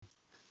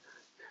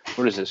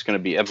what is this going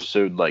to be?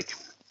 Episode like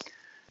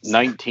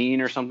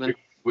 19 or something?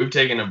 We've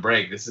taken a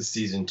break. This is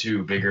season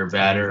 2, bigger,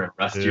 badder, and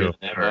rustier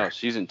than ever. Oh,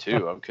 season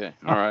 2. Okay.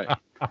 All right.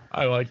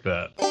 I like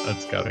that.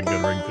 That's got a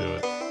good ring to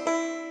it.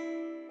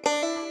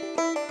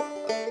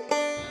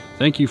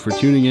 Thank you for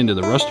tuning in to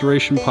the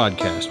Restoration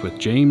Podcast with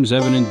James,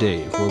 Evan, and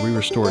Dave, where we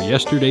restore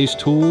yesterday's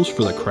tools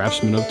for the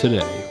craftsmen of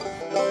today.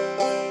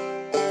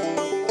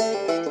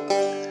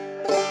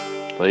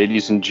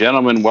 Ladies and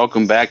gentlemen,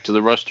 welcome back to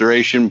the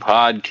Restoration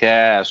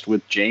Podcast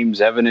with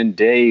James, Evan, and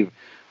Dave.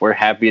 We're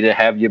happy to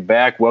have you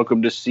back.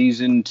 Welcome to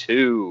Season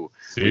 2.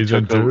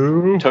 Season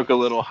 2. Took a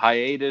little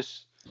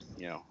hiatus,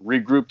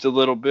 regrouped a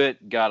little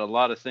bit, got a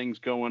lot of things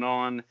going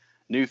on,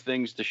 new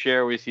things to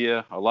share with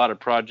you, a lot of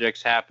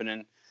projects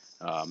happening,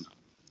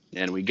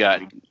 and we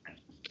got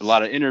a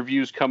lot of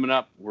interviews coming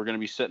up. We're going to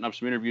be setting up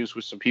some interviews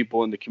with some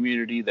people in the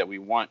community that we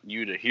want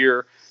you to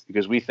hear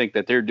because we think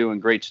that they're doing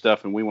great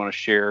stuff and we want to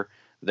share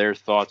their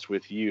thoughts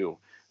with you.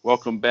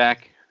 Welcome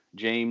back,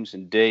 James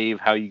and Dave.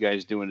 How you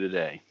guys doing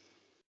today?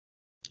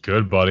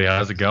 Good, buddy.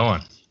 How's it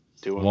going?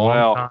 Doing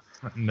well. Long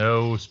time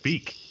no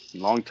speak.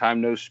 Long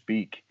time no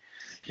speak.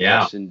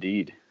 Yeah. Yes,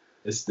 indeed.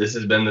 This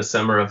has been the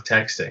summer of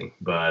texting,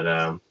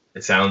 but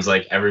it sounds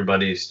like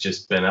everybody's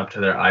just been up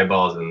to their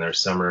eyeballs in their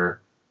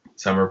summer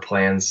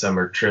plans,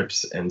 summer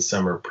trips, and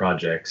summer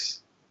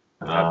projects.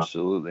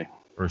 Absolutely.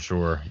 For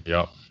sure.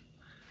 Yep.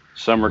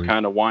 Summer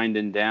kind of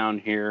winding down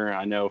here.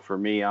 I know for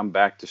me, I'm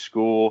back to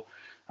school.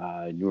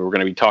 We're going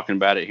to be talking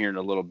about it here in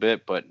a little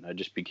bit, but I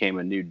just became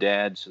a new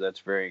dad, so that's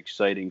very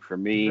exciting for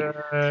me.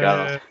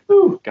 Got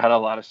a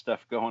lot of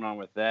stuff going on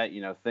with that,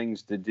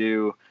 things to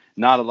do.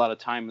 Not a lot of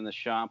time in the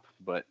shop,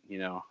 but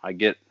I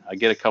get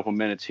a couple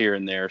minutes here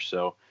and there.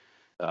 So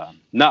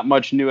not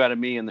much new out of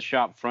me in the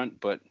shop front,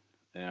 but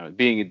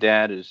being a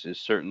dad is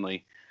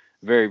certainly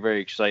very,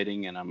 very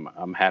exciting, and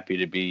I'm happy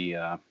to be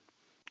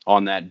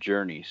on that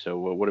journey. So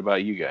what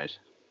about you guys?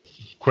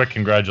 Quick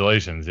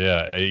congratulations.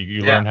 Yeah.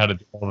 You learn how to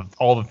do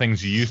all the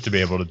things you used to be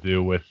able to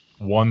do with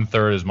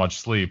 1/3 as much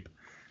sleep.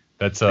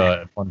 That's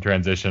a fun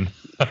transition.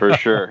 For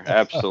sure.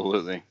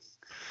 Absolutely.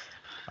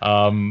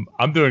 I'm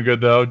doing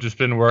good though. Just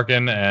been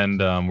working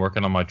and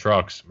working on my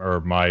trucks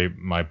or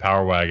my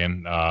Power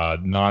Wagon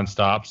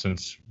nonstop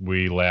since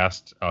we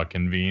last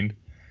convened.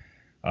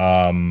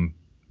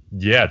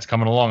 It's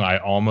coming along. I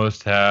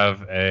almost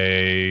have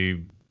a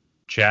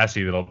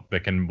chassis will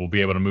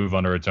be able to move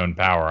under its own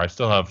power. I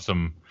still have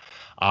some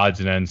odds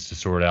and ends to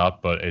sort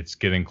out, but it's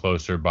getting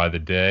closer by the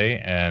day.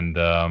 And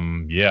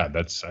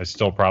I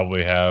still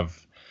probably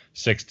have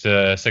 6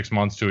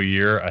 months to a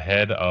year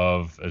ahead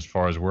of as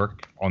far as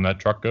work on that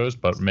truck goes,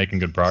 but making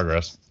good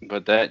progress.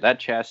 But that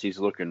chassis is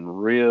looking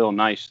real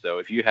nice though.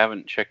 If you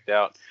haven't checked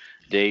out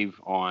Dave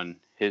on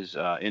his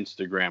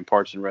Instagram,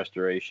 Parts and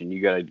Restoration,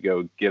 you got to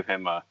go give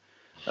him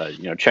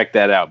check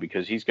that out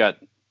because he's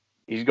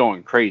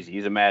going crazy.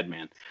 He's a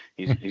madman.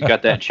 He's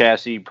got that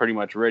chassis pretty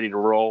much ready to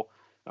roll.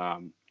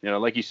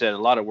 Like you said, a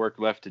lot of work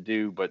left to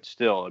do, but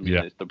still,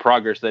 the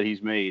progress that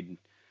he's made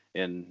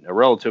in a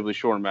relatively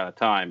short amount of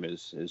time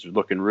is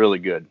looking really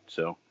good.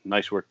 So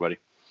nice work, buddy.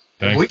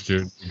 Thanks,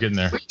 dude. You're getting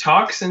there. We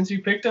talked since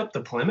you picked up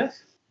the Plymouth?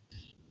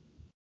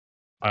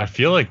 I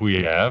feel like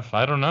we have.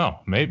 I don't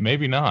know.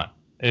 Maybe not.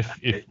 If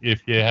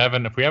we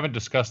haven't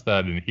discussed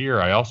that in here,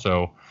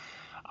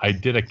 I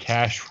did a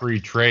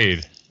cash-free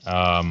trade.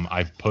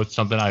 I put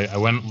something. I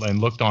went and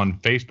looked on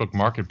Facebook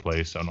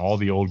Marketplace on all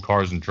the old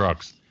cars and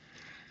trucks,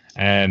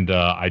 and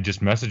I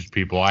just messaged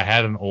people. I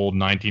had an old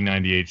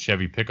 1998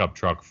 Chevy pickup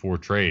truck for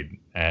trade,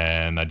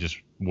 and I just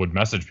would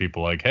message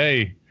people like,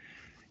 "Hey,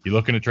 you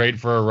looking to trade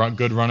for a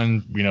good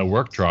running,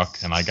 work truck?"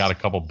 And I got a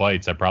couple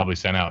bites. I probably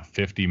sent out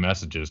 50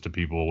 messages to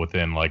people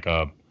within like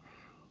a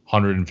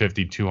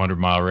 150, 200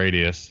 mile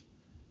radius,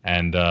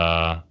 and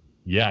I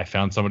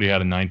found somebody who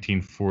had a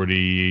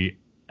 1940.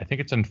 I think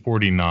it's in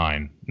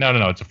 49.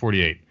 No, it's a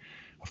 48.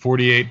 A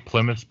 48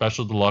 Plymouth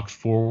Special Deluxe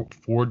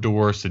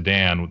four-door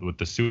sedan with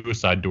the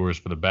suicide doors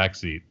for the back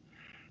seat.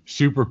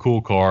 Super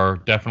cool car,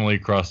 definitely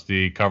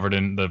crusty, covered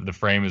in the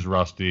frame is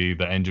rusty,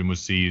 the engine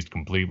was seized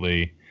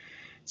completely.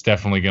 It's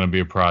definitely going to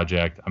be a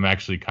project. I'm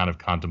actually kind of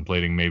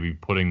contemplating maybe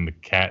putting the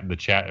cab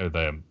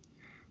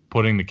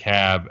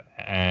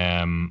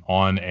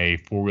on a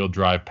 4-wheel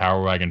drive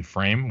Power Wagon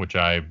frame, which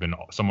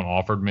someone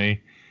offered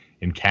me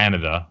in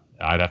Canada.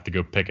 I'd have to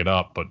go pick it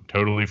up, but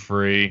totally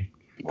free,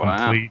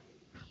 complete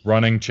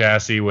running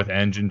chassis with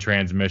engine,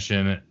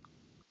 transmission,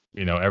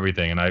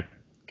 everything. And I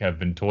have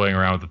been toying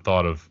around with the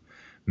thought of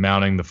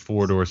mounting the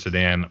 4-door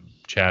sedan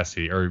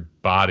chassis or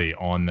body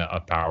on a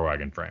Power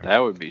Wagon frame. That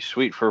would be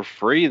sweet for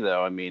free,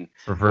 though.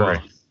 For free.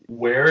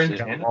 Where in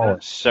Canada?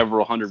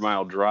 Several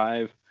 100-mile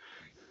drive.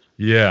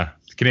 Yeah,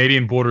 the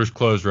Canadian border is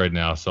closed right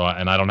now,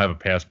 and I don't have a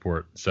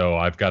passport, so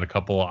I've got a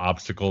couple of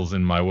obstacles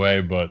in my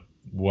way, but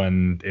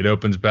when it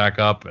opens back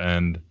up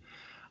and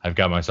I've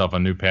got myself a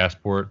new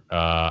passport,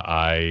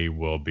 I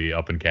will be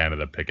up in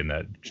Canada picking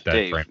that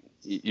Dave, frame.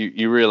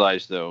 You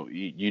realize, though,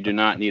 you do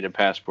not need a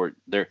passport.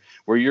 There,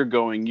 where you're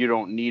going, you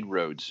don't need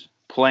roads.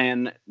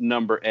 Plan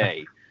number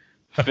A,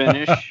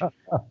 finish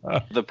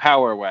the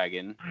Power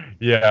Wagon.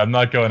 Yeah, I'm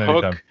not going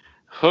anytime.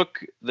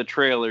 Hook the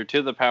trailer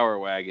to the Power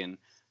Wagon,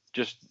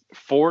 just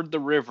ford the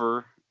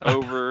river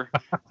over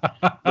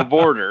the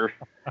border,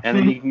 and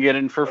then you can get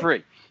in for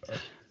free.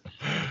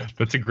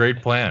 That's a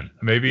great plan.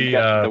 Maybe you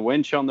got the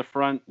winch on the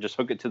front, just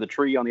hook it to the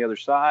tree on the other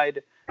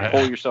side,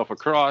 pull yourself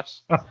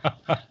across.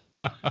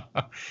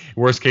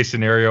 Worst case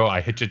scenario,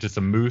 I hitch it to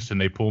some moose and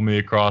they pull me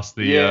across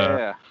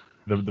the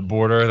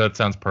border. That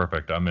sounds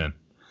perfect. I'm in.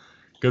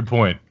 Good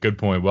point.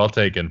 Well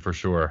taken for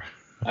sure.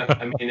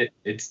 I mean,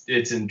 it's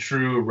in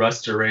true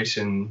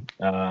restoration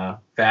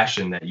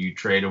fashion that you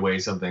trade away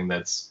something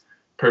that's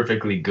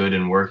perfectly good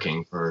and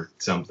working for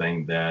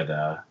something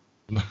that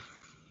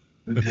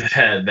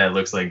that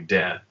looks like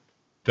death.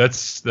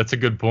 That's a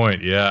good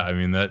point. Yeah, I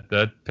mean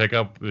that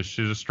pickup,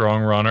 she's a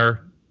strong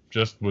runner.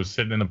 Just was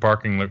sitting in the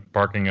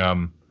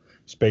parking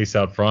space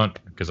out front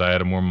because I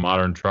had a more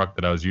modern truck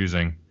that I was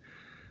using.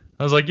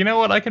 I was like, you know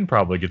what? I can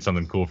probably get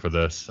something cool for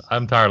this.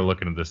 I'm tired of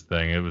looking at this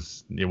thing.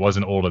 It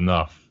wasn't old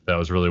enough. That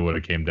was really what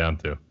it came down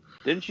to.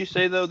 Didn't you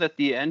say though that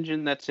the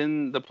engine that's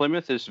in the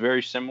Plymouth is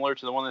very similar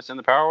to the one that's in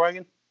the Power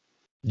Wagon?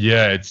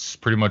 Yeah, it's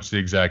pretty much the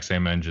exact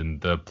same engine.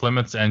 The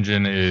Plymouth's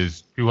engine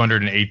is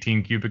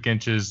 218 cubic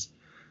inches.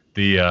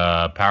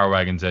 The Power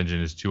Wagon's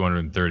engine is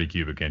 230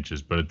 cubic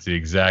inches, but it's the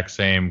exact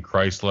same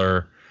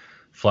Chrysler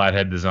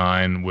flathead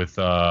design with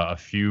a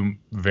few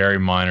very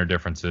minor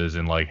differences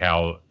in like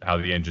how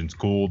the engine's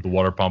cooled. The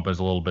water pump is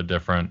a little bit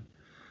different,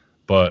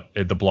 but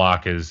the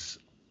block is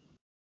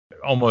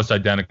almost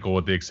identical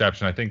with the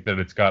exception. I think that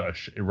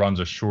it runs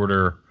a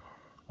shorter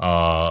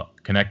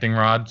connecting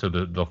rod, so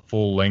the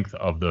full length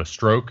of the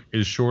stroke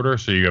is shorter,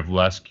 so you have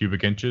less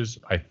cubic inches.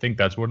 I think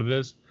that's what it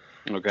is.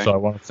 Okay. So I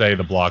want to say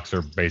the blocks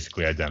are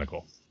basically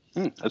identical.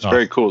 That's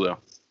very cool, though.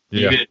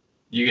 Yeah.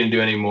 You can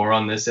do any more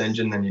on this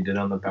engine than you did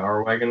on the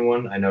Power Wagon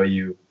one? I know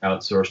you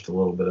outsourced a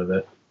little bit of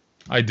it.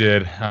 I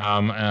did,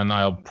 and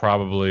I'll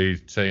probably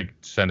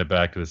send it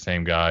back to the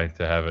same guy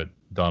to have it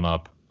done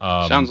up.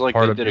 Sounds like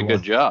they did a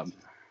good job.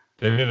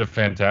 They did a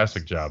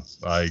fantastic job.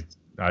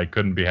 I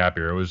couldn't be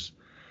happier. It was,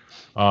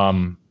 it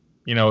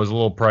was a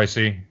little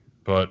pricey,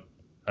 but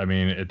I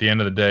mean, at the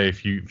end of the day,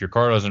 if your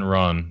car doesn't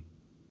run,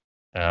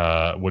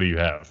 what do you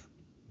have?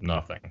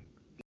 Nothing.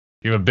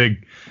 You have a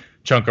big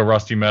chunk of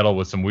rusty metal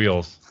with some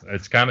wheels.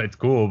 It's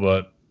cool,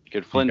 but you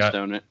could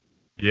Flintstone it.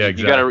 Yeah,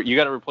 exactly. You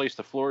got to replace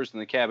the floors in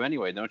the cab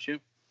anyway, don't you?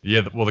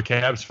 Yeah, the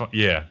cab's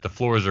the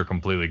floors are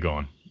completely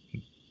gone.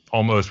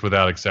 Almost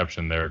without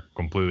exception, they're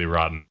completely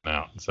rotten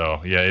out.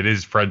 So yeah, it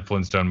is Fred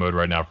Flintstone mode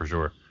right now for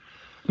sure.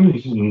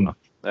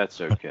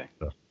 That's okay.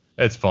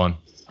 It's fun.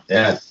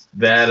 Yeah,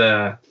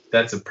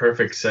 that's a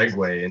perfect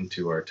segue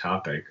into our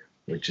topic,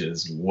 which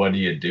is what do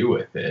you do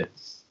with it?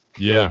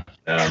 Yeah,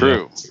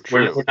 true.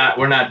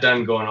 We're not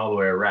done going all the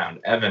way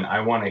around. Evan, I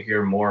want to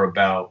hear more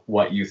about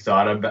what you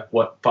thought about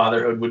what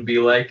fatherhood would be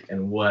like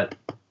and what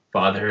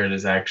fatherhood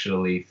is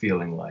actually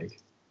feeling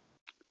like.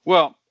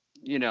 Well,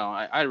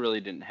 I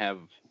really didn't have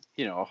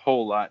a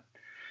whole lot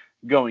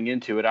going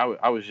into it.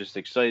 I was just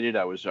excited.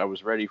 I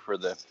was ready for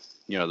the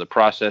the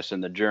process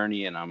and the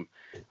journey, and I'm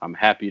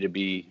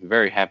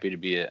very happy to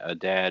be a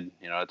dad.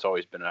 It's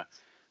always been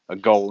a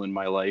goal in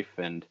my life,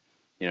 and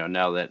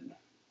now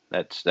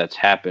that's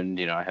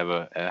happened. I have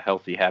a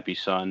healthy, happy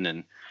son,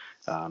 and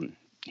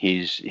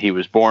he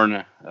was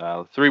born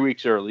 3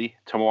 weeks early.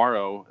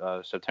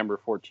 Tomorrow, September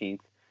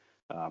 14th,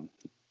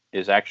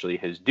 is actually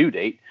his due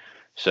date.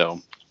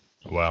 So,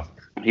 wow,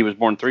 he was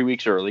born 3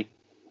 weeks early.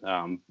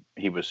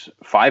 He was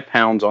 5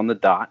 pounds on the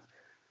dot,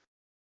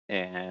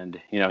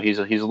 and he's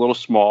a little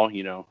small.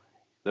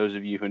 Those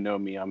of you who know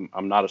me, I'm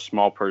not a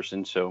small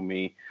person, so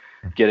me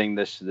getting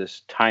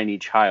this tiny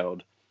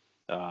child.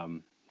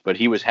 But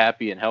he was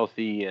happy and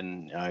healthy,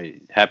 and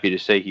happy to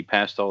say he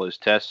passed all his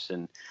tests,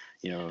 and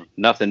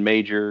nothing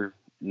major,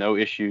 no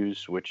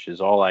issues, which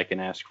is all I can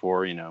ask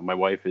for. My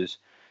wife is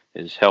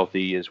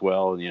healthy as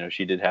well.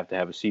 She did have to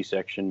have a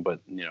C-section, but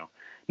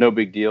no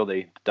big deal.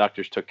 The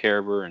doctors took care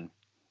of her, and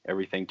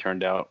everything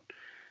turned out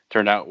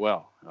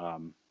well.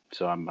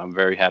 So I'm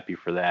very happy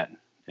for that.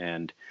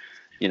 And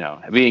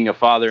being a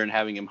father and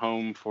having him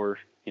home for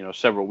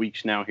several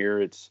weeks now here,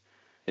 it's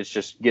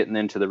just getting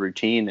into the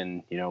routine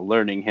and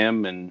learning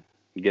him and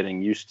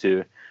getting used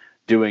to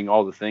doing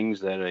all the things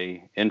that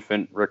a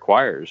infant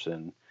requires.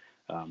 And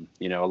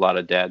a lot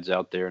of dads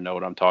out there know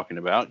what I'm talking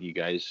about. You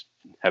guys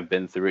have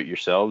been through it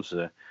yourselves.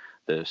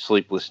 The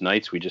sleepless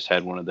nights. We just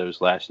had one of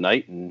those last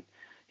night, and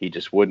he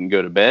just wouldn't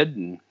go to bed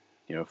and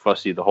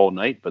fussy the whole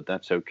night. But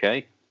that's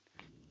okay.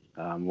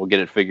 We'll get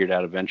it figured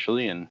out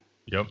eventually, and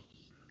yep,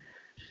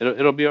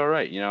 it'll be all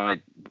right.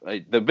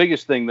 The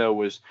biggest thing though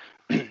was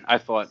I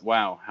thought,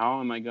 wow, how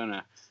am I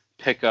gonna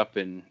pick up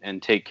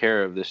and take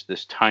care of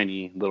this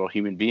tiny little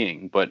human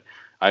being? But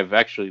I've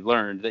actually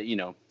learned that you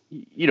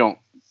don't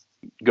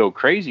go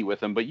crazy with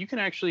them, but you can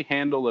actually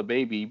handle a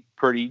baby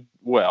pretty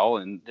well,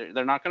 and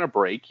they're not gonna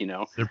break.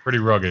 They're pretty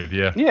rugged.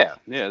 Yeah. Yeah.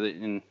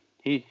 And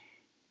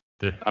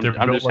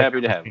I'm just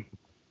happy to have him.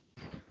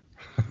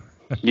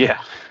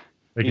 Yeah.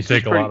 They can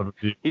take a lot of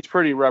abuse. He's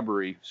pretty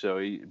rubbery, so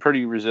he's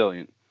pretty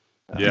resilient.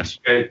 Yes.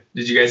 Did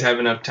you guys have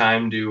enough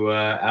time to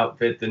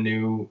outfit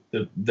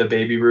the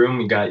baby room?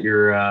 You got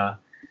your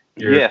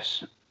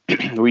Yes,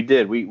 we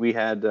did. We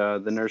had the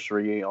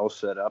nursery all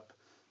set up.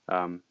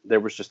 There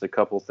was just a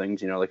couple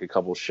things, like a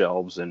couple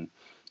shelves and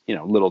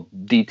little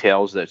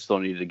details that still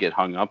needed to get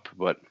hung up.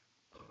 But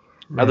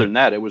other than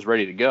that, it was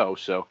ready to go.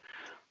 So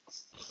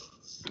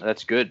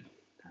that's good.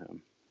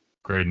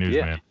 Great news,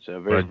 man.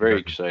 So very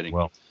exciting.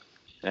 Well,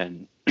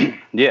 and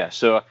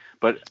so,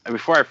 but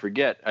before I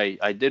forget,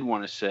 I did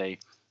want to say,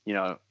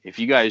 if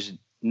you guys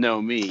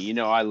know me,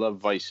 I love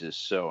vices.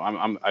 So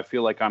I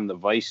feel like I'm the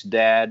vice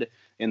dad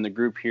in the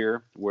group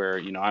here, where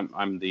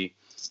I'm the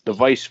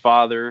vice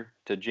father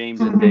to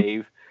James and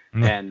Dave,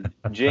 and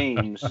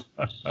James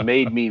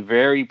made me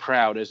very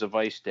proud as a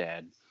vice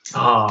dad.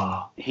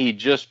 Oh. He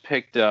just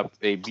picked up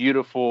a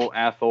beautiful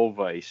Athol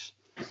Vice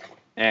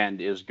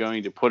and is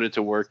going to put it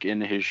to work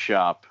in his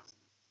shop,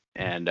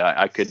 and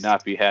I could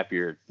not be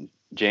happier.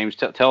 James,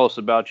 tell us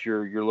about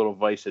your little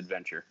Vice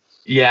adventure.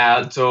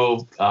 Yeah,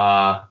 so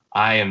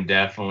I am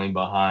definitely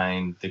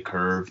behind the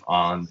curve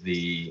on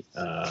the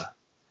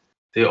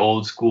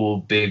old school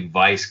big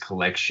Vice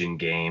collection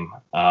game.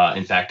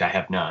 In fact, I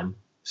have none.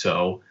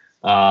 So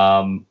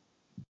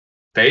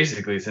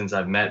basically, since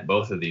I've met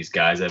both of these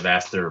guys, I've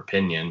asked their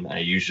opinion. I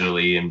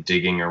usually am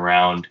digging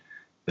around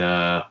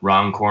the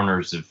wrong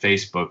corners of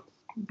Facebook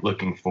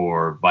looking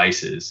for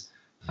Vices.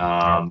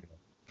 Well,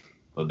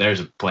 there's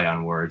a play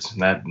on words.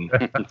 Not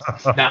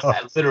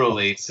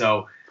literally.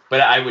 So,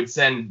 but I would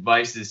send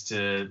Vices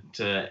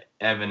to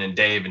Evan and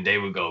Dave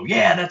would go,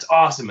 "Yeah, that's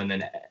awesome." And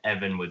then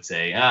Evan would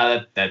say,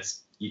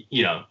 "That's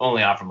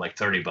only off from like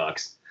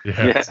 $30."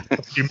 Yeah.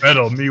 You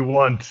meddle, me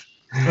want.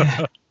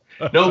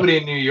 Nobody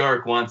in New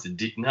York wants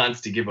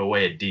to give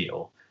away a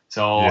deal.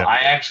 So Yeah. I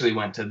actually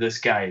went to this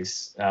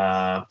guy's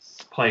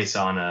place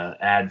on an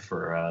ad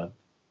for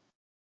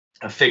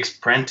a fixed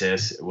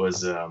Prentice.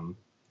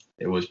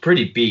 It was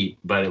pretty beat,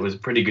 but it was a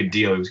pretty good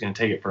deal. He was going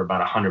to take it for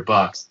about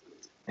 $100.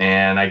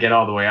 And I get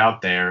all the way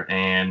out there,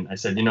 and I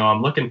said,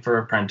 I'm looking for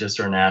a Prentice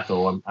or an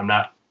Athol. I'm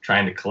not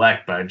trying to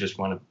collect, but I just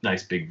want a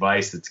nice big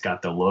Vice that's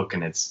got the look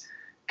and it's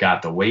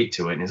got the weight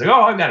to it. And he's like,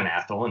 "Oh, I've got an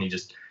Athol," and he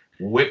just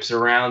whips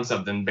around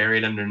something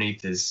buried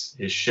underneath his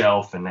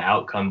shelf, and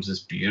out comes this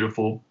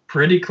beautiful,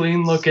 pretty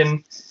clean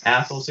looking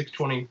Athol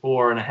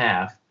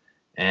 624.5.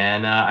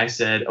 And I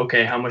said,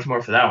 "Okay, how much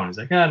more for that one?" He's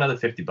like, "Another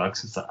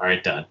 $50." It's like, all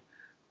right, done.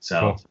 So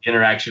Cool. The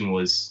interaction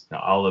was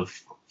all of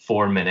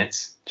 4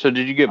 minutes. So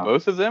did you get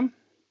both of them?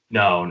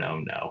 No.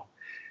 I'm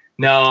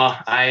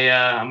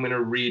gonna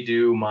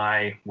redo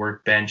my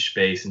workbench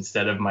space.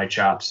 Instead of my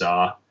chop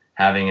saw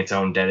having its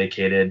own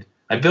dedicated,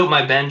 I built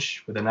my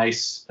bench with a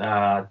nice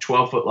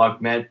 12-foot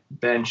log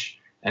bench,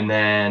 and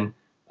then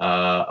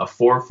a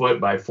 4-foot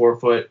by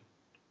 4-foot,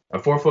 a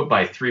 4-foot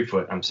by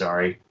 3-foot,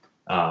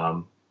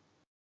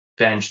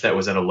 bench that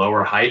was at a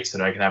lower height so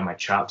that I could have my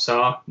chop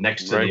saw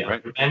next to the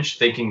other bench,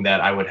 thinking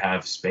that I would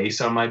have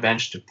space on my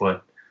bench to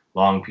put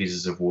long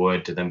pieces of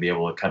wood to then be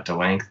able to cut to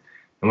length.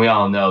 And we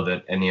all know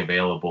that any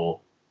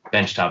available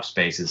benchtop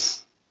space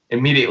is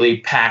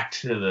immediately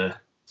packed to the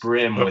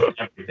brim with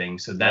everything.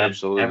 So that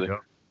Absolutely. has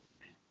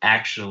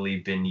actually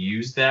been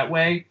used that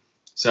way.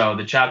 So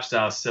the chop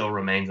saw still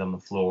remains on the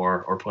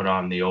floor or put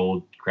on the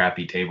old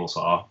crappy table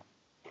saw.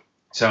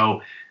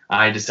 So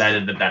I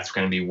decided that that's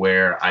going to be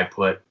where I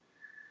put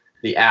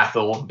the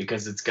Athol,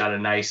 because it's got a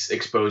nice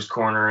exposed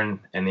corner and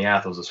the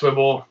Athol's a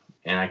swivel,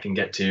 and I can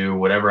get to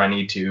whatever I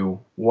need to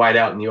wide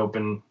out in the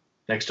open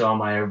next to all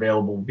my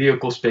available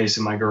vehicle space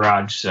in my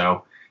garage.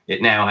 So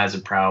it now has a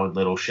proud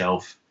little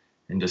shelf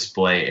and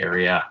display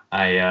area.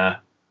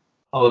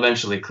 I'll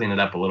eventually clean it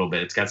up a little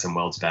bit. It's got some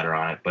weld spatter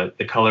on it, but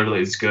the color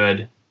is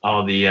good.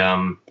 All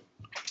the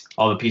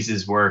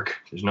pieces work.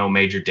 There's no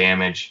major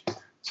damage.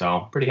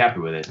 So pretty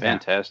happy with it.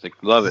 Fantastic.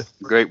 Love it.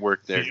 Great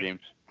work there,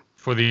 James.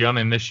 For the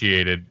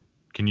uninitiated,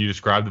 can you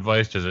describe the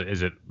Vice?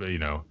 Is it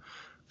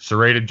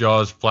serrated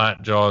jaws,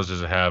 flat jaws?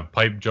 Does it have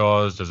pipe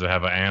jaws? Does it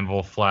have an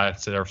anvil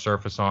flat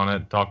surface on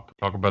it? Talk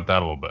about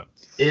that a little bit.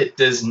 It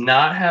does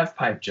not have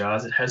pipe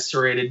jaws. It has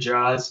serrated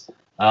jaws.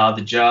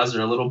 The jaws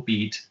are a little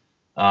beat.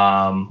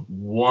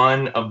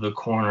 One of the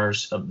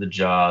corners of the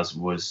jaws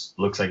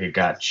looks like it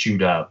got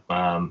chewed up,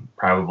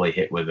 probably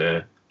hit with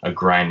a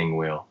grinding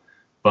wheel.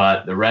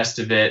 But the rest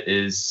of it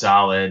is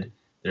solid.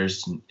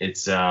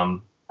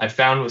 I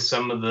found with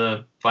some of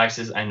the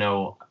Vices, I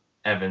know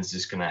Evan's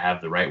just going to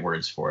have the right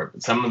words for it,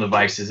 but some of the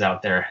Vices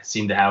out there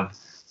seem to have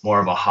more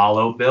of a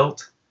hollow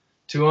built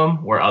to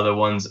them, where other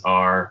ones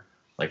are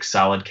like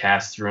solid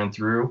cast through and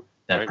through.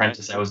 That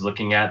Prentice I was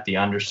looking at, the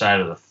underside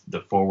of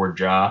the forward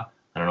jaw,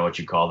 I don't know what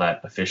you call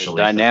that officially.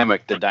 The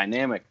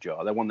dynamic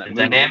jaw, that one that the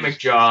dynamic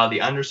jaw, the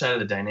underside of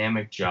the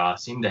dynamic jaw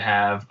seemed to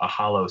have a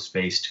hollow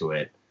space to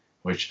it,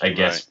 which I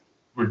guess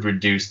would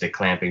reduce the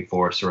clamping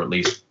force or at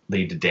least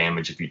lead to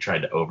damage if you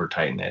tried to over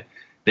tighten it.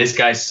 This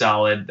guy's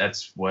solid.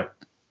 That's what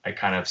I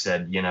kind of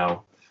said,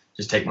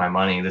 just take my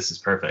money. This is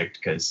perfect,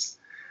 because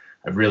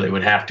I really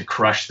would have to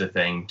crush the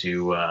thing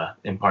to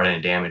impart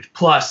any damage.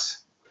 Plus,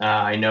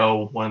 I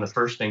know one of the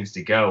first things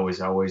to go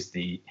is always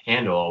the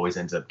handle always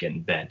ends up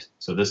getting bent.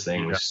 So this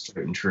thing was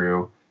straight and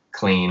true,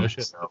 clean. No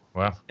shit. So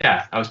Wow.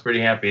 yeah, I was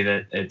pretty happy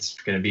that it's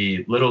going to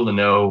be little to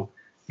no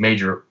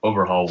major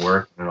overhaul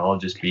work, and it'll all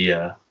just be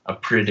a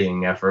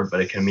prettying effort,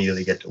 but it can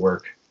immediately get to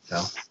work.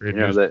 So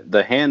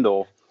the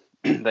handle,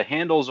 the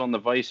handles on the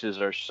vices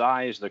are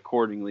sized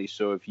accordingly.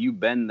 So if you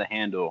bend the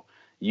handle,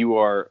 you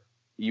are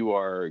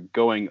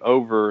going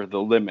over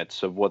the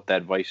limits of what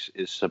that vice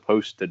is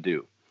supposed to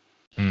do.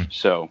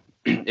 So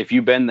if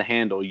you bend the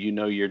handle,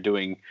 you're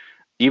doing,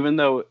 even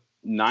though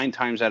 9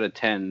 times out of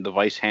 10 the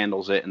vice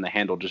handles it and the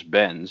handle just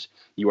bends,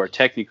 you are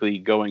technically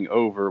going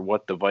over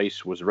what the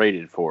vice was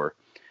rated for.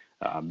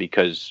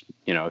 Because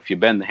if you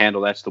bend the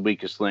handle, that's the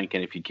weakest link,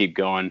 and if you keep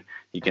going,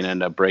 you can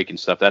end up breaking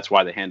stuff. That's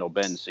why the handle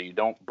bends, so you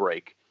don't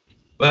break.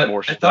 But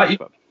I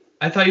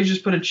thought you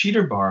just put a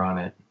cheater bar on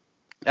it.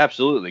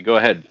 Absolutely, go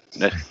ahead.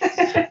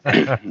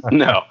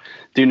 No,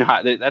 do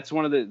not. That's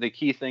one of the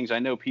key things. I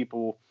know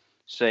people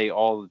say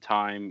all the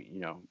time.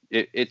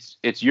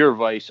 It's your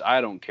vice. I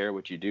don't care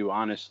what you do.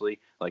 Honestly,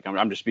 like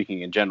I'm just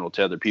speaking in general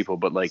to other people,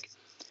 but like,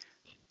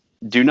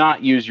 do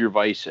not use your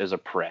vice as a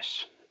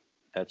press.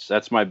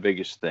 That's my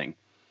biggest thing.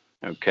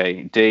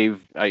 Okay, Dave,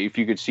 if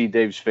you could see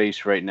Dave's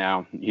face right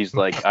now, he's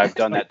like, I've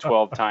done that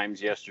 12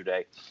 times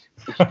yesterday.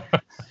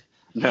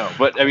 No,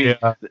 but I mean,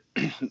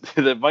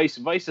 the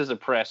vice as a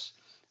press,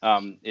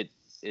 it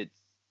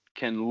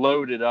can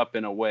load it up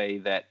in a way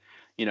that,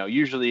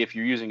 usually if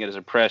you're using it as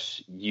a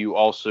press, you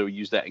also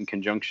use that in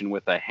conjunction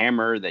with a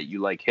hammer that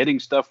you like hitting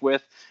stuff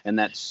with, and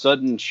that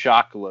sudden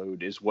shock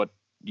load is what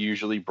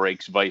usually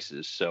breaks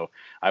vices. So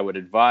I would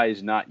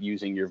advise not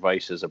using your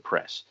vice as a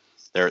press.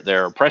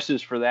 There are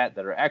presses for that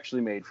are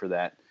actually made for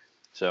that.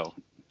 So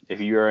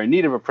if you're in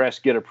need of a press,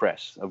 get a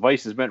press. A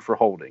vice is meant for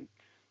holding.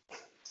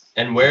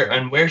 And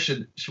where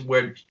should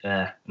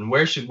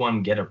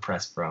one get a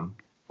press from?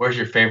 Where's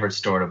your favorite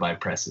store to buy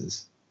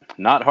presses?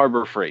 Not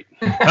Harbor Freight.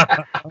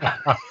 That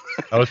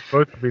was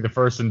supposed to be the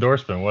first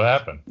endorsement. What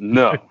happened?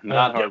 No,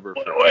 not Harbor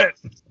Freight.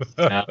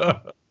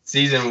 No.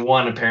 Season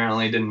 1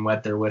 apparently didn't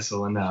wet their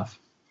whistle enough.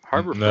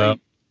 Harbor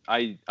Freight.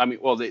 I mean,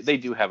 well, they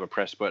do have a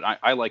press, but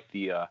I like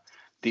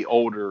the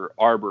older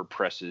Arbor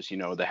presses,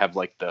 that have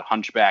like the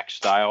hunchback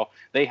style.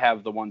 They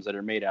have the ones that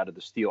are made out of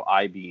the steel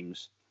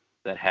I-beams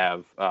that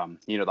have,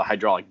 the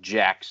hydraulic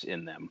jacks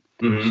in them.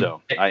 Mm-hmm.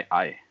 So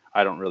I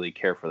don't really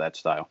care for that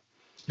style.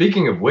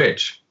 Speaking of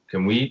which,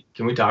 can we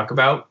talk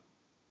about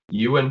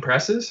you and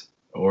presses,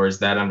 or is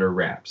that under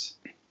wraps?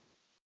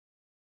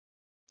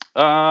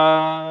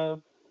 I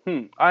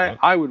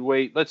would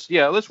wait. Let's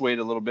wait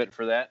a little bit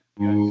for that.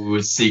 Ooh,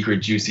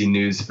 secret juicy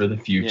news for the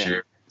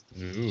future.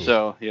 Yeah.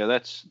 So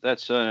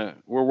that's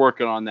we're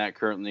working on that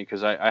currently,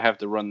 because I have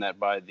to run that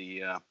by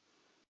the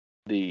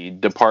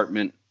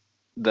department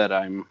that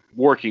I'm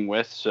working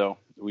with. So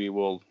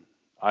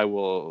I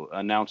will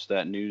announce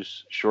that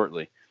news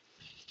shortly.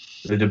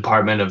 The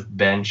Department of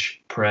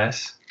Bench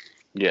Press.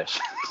 Yes.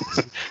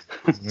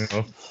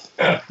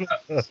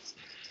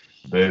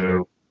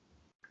 Boo.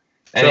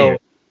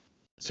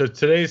 So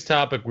today's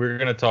topic, we're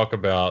going to talk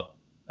about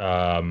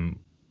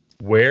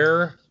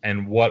where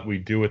and what we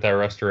do with our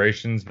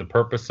restorations. The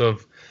purpose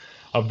of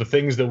the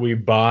things that we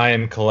buy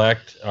and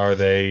collect,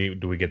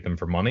 do we get them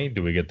for money?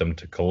 Do we get them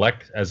to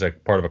collect as a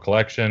part of a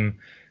collection,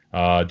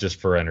 just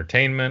for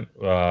entertainment,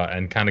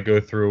 and kind of go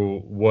through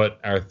what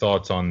our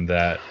thoughts on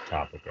that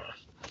topic are?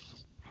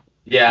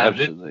 Yeah,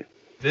 absolutely.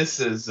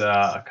 This is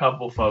a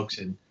couple folks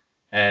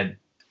had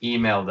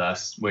emailed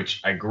us,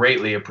 which I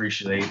greatly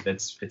appreciate.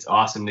 It's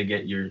awesome to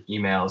get your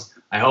emails.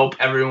 I hope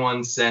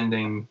everyone's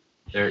sending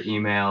their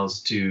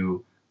emails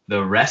to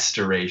the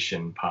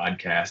Restoration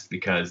Podcast,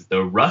 because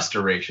the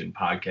Restoration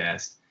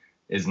Podcast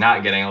is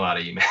not getting a lot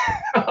of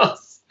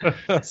emails.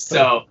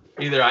 So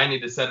either I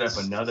need to set up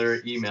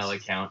another email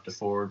account to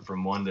forward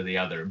from one to the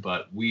other,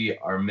 but we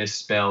are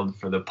misspelled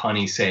for the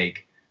punny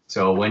sake.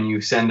 So when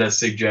you send us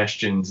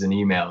suggestions and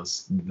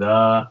emails,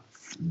 the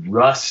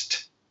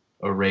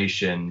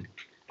Restoration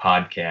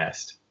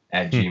Podcast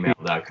at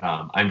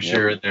gmail.com. I'm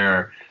sure there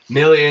are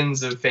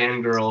millions of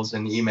fangirls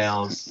and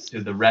emails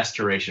to the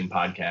Restoration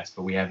Podcast,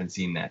 but we haven't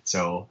seen that.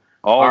 So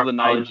all the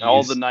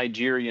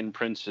Nigerian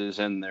princes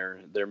and their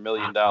 $1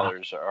 million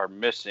are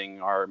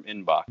missing our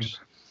inbox.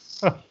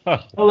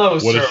 Hello,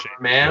 sir,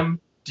 ma'am.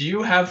 Do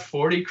you have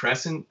 40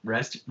 crescent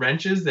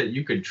wrenches that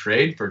you could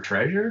trade for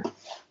treasure?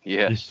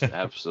 Yes,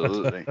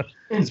 absolutely.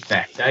 In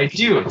fact, I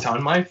do. It's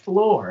on my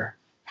floor.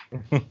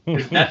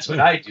 That's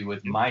what I do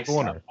with my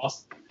stuff.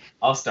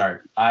 I'll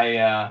start.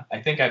 I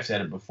think I've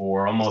said it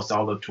before. Almost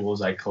all the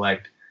tools I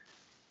collect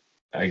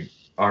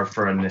are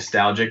for a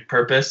nostalgic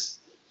purpose,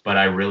 but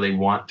I really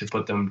want to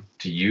put them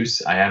to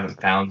use. I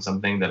haven't found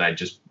something that I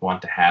just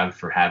want to have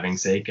for having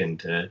sake and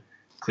to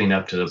clean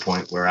up to the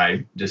point where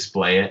I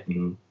display it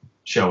and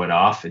show it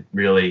off. It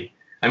really,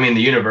 I mean,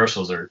 the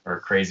universals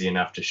are crazy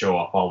enough to show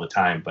off all the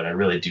time, but I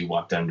really do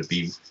want them to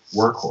be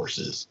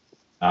workhorses.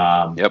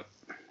 Yep.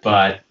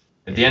 But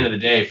at the end of the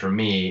day, for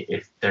me,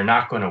 if they're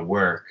not going to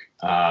work,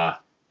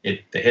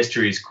 the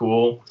history is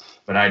cool,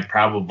 but I'd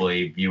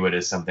probably view it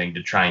as something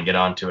to try and get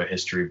onto a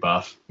history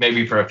buff,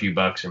 maybe for a few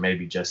bucks, or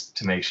maybe just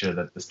to make sure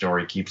that the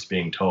story keeps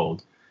being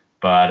told.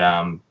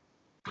 But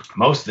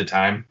most of the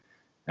time,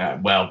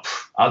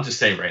 I'll just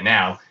say right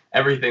now,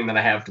 everything that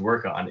I have to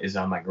work on is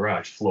on my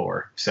garage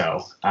floor.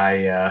 So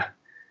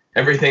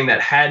everything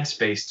that had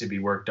space to be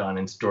worked on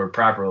and stored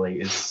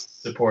properly is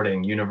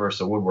supporting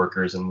Universal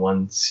Woodworkers in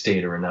one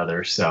state or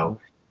another. So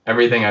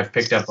everything I've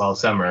picked up all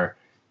summer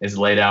is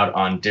laid out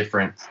on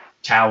different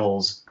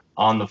towels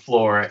on the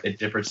floor at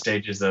different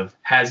stages of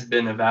has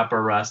been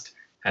evapor rust,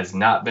 has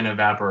not been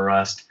evapor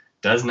rust,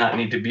 does not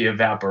need to be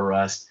evapor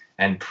rust,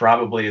 and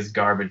probably is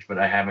garbage, but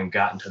I haven't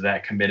gotten to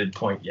that committed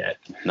point yet.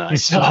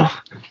 Nice. So,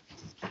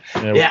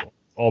 Yeah,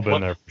 all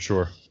been there for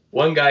sure.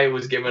 One guy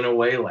was giving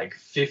away like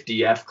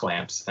 50 F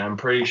clamps, and I'm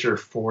pretty sure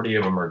 40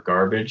 of them are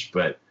garbage,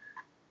 but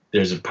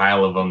there's a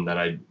pile of them that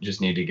I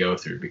just need to go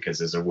through because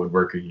as a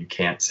woodworker, you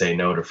can't say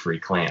no to free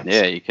clamps.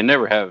 Yeah, you can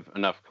never have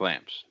enough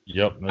clamps.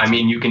 Yep. I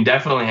mean, you can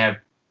definitely have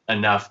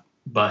enough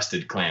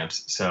busted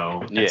clamps.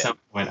 So at some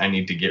point, I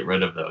need to get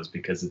rid of those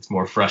because it's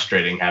more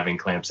frustrating having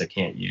clamps I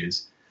can't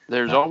use.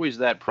 There's always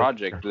that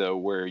project though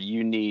where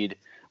you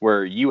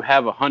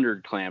have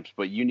 100 clamps,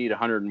 but you need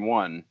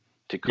 101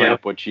 to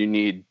clamp what you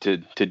need to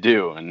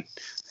do, and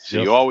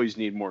so you always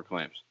need more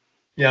clamps.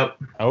 Yep.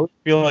 I always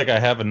feel like I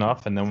have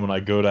enough, and then when I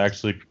go to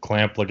actually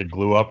clamp like a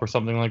glue up or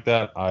something like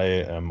that, I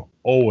am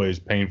always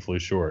painfully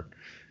short.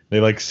 They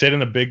like sit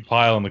in a big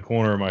pile in the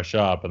corner of my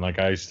shop, and like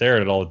I stare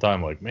at it all the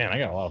time, like, man, I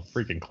got a lot of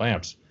freaking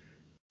clamps.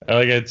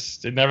 Like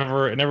it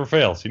never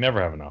fails. You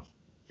never have enough.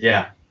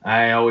 Yeah,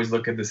 I always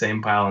look at the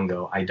same pile and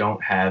go, I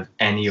don't have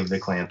any of the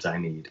clamps I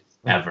need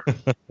ever.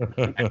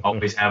 I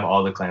always have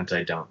all the clamps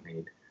I don't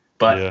need.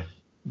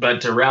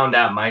 But to round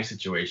out my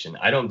situation,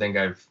 I don't think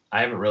I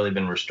haven't really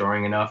been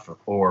restoring enough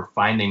or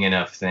finding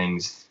enough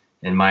things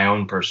in my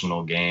own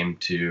personal game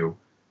to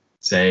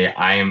say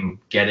I am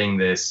getting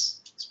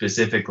this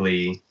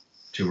specifically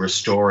to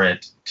restore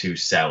it, to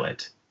sell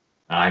it.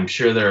 I'm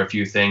sure there are a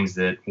few things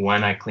that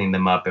when I clean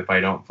them up, if I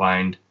don't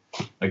find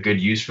a good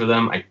use for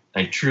them,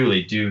 I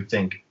truly do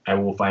think I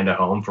will find a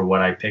home for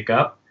what I pick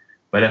up.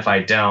 But if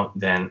I don't,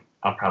 then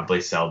I'll probably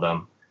sell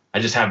them. I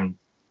just haven't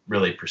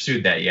really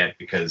pursued that yet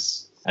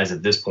because as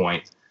of this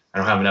point, I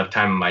don't have enough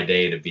time in my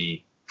day to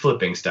be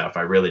flipping stuff.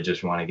 I really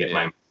just want to get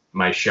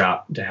my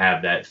shop to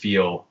have that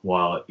feel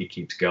while it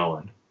keeps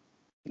going.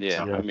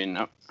 Yeah, I mean,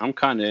 I'm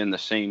kind of in the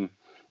same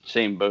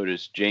boat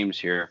as James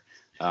here.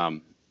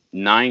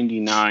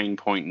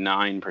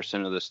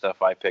 99.9% of the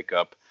stuff I pick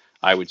up,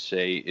 I would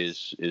say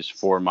is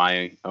for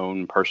my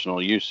own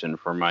personal use and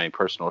for my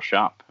personal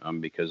shop,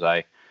 because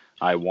I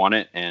want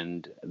it,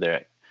 and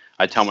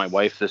I tell my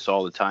wife this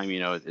all the time. You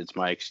know, it's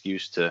my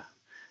excuse to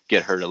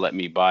get her to let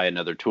me buy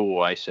another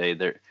tool. I say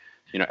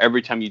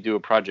every time you do a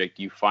project,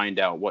 you find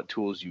out what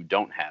tools you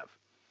don't have.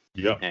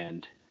 Yeah.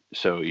 And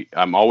so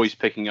I'm always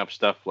picking up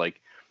stuff like,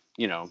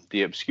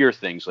 the obscure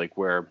things like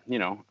where,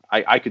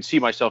 I could see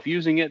myself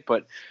using it,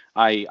 but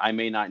I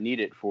may not need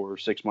it for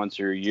 6 months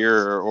or a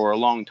year or a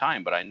long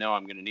time, but I know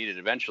I'm going to need it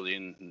eventually.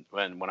 And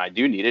when I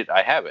do need it,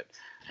 I have it.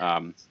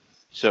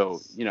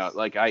 So,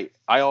 like I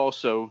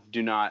also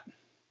do not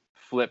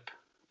flip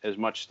as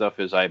much stuff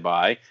as I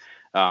buy.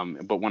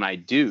 But when I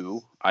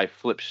do, I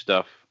flip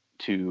stuff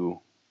to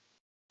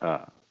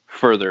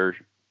further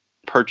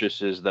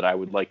purchases that I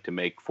would like to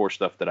make for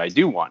stuff that I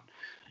do want.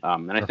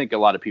 And I think a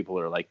lot of people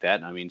are like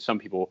that. I mean, some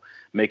people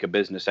make a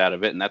business out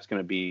of it, and that's going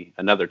to be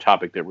another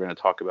topic that we're going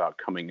to talk about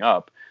coming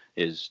up,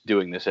 is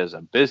doing this as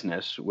a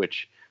business,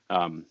 which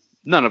none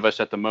of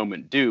us at the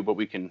moment do, but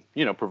we can,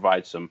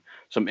 provide some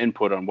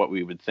input on what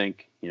we would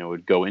think,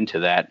 would go into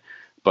that.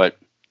 But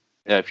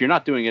if you're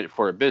not doing it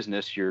for a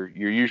business, you're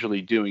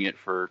usually doing it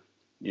for,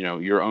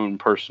 your own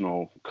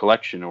personal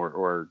collection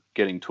or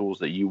getting tools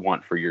that you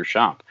want for your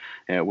shop,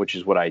 which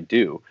is what I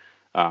do.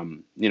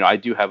 I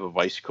do have a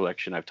vice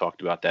collection. I've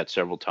talked about that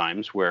several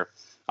times, where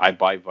I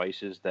buy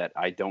vices that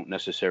I don't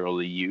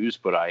necessarily use,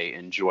 but I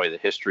enjoy the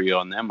history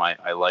on them.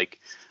 I like,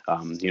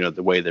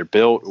 the way they're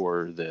built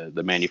or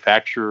the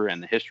manufacturer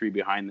and the history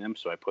behind them.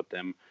 So I put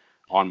them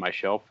on my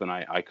shelf and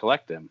I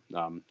collect them.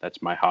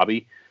 That's my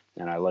hobby,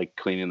 and I like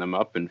cleaning them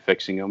up and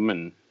fixing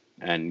them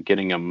and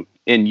getting them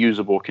in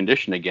usable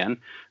condition again.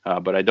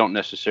 But I don't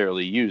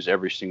necessarily use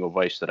every single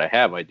vise that I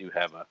have. I do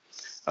have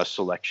a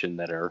selection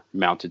that are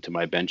mounted to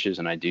my benches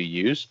and I do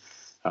use.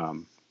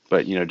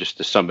 But, just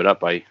to sum it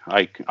up, I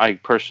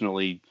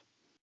personally,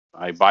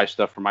 I buy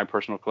stuff for my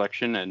personal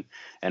collection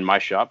and my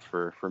shop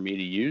for me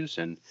to use.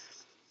 And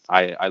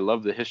I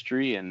love the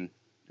history, and,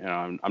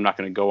 I'm not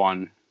going to go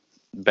on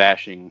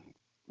bashing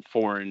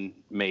foreign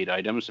made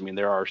items. I mean,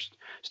 there are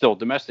still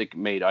domestic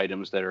made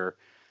items that are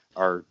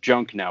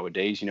junk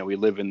nowadays. We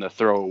live in the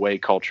throwaway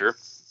culture,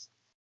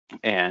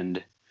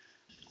 and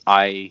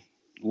I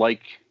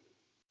like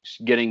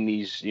getting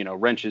these,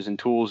 wrenches and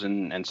tools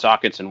and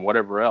sockets and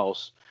whatever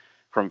else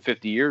from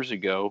 50 years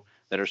ago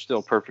that are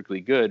still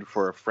perfectly good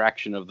for a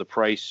fraction of the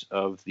price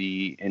of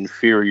the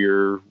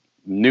inferior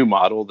new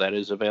model that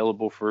is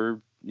available for,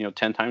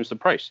 10 times the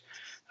price.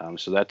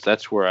 So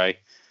that's where I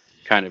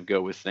kind of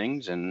go with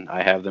things, and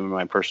I have them in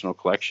my personal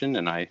collection,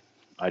 and I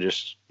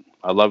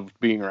love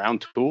being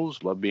around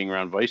tools, love being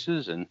around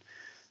vices, and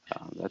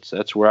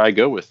that's where I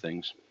go with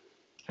things.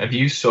 Have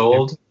you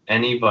sold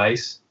any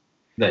vice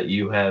that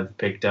you have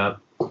picked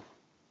up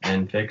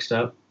and fixed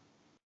up?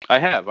 I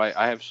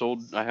have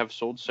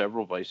sold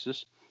several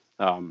vices.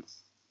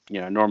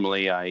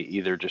 Normally I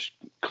either just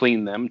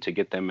clean them to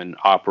get them in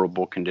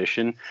operable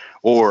condition,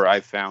 or I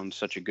found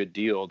such a good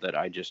deal that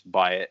I just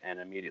buy it and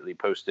immediately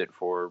post it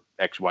for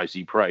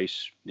XYZ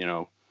price,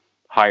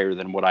 higher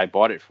than what I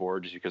bought it for,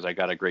 just because I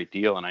got a great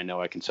deal and I know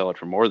I can sell it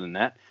for more than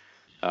that.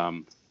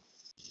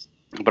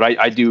 But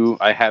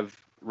I have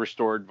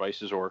restored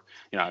vices, or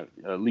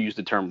use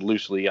the term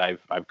loosely.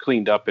 I've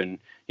cleaned up and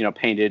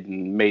painted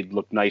and made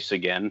look nice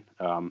again.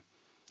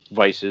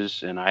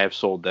 Vices, and I have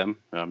sold them.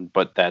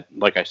 But that,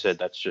 like I said,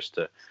 that's just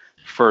to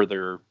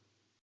further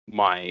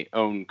my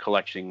own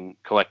collecting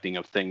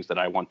of things that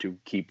I want to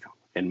keep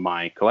in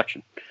my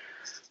collection.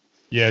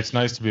 Yeah, it's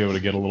nice to be able to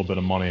get a little bit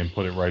of money and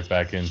put it right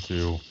back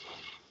into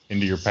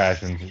your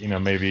passions.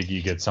 Maybe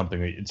you get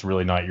something that it's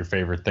really not your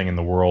favorite thing in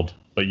the world,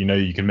 but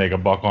you can make a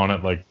buck on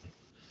it. Like,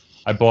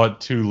 I bought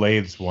 2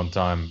 lathes one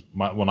time.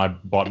 When I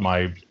bought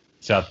my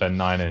South Bend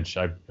 9-inch,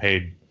 I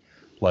paid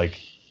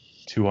like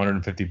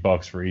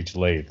 $250 for each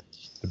lathe.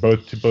 They're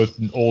both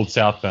old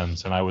South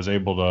Bends, and I was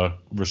able to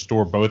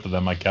restore both of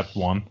them. I kept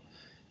one,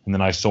 and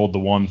then I sold the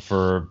one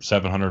for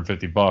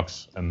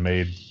 $750 and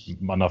made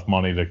enough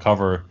money to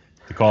cover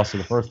the cost of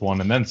the first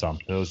one and then some.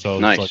 So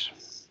nice.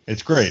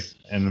 It's great,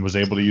 and was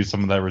able to use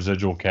some of that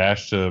residual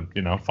cash to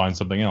find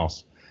something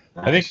else.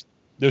 Nice. I think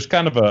there's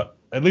kind of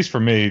at least for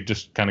me,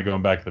 just kind of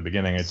going back to the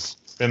beginning, it's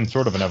been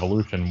sort of an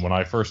evolution. When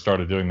I first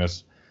started doing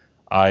this,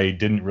 I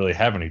didn't really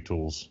have any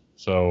tools.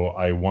 So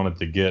I wanted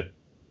to get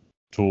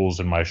tools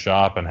in my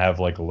shop and have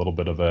like a little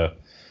bit of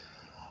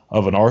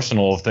an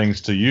arsenal of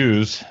things to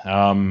use.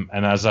 And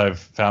as I've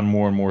found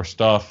more and more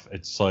stuff,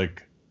 it's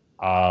like,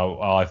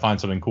 I find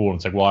something cool, and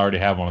it's like, well, I already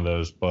have one of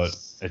those, but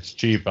it's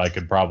cheap. I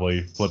could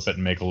probably flip it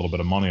and make a little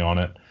bit of money on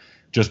it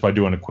just by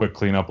doing a quick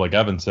cleanup, like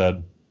Evan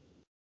said.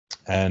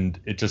 And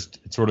it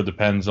sort of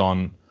depends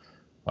on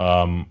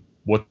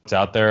what's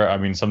out there. I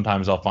mean,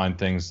 sometimes I'll find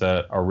things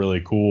that are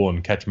really cool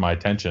and catch my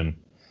attention,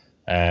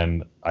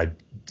 and I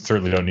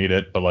certainly don't need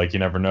it, but like, you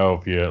never know.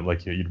 If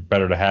you're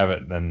better to have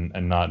it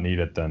and not need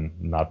it than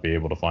not be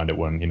able to find it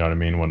when,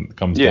 when it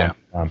comes down.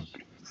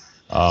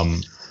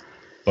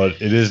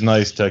 But it is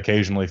nice to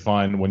occasionally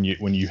find when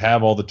you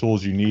have all the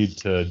tools you need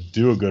to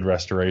do a good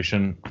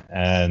restoration,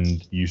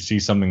 and you see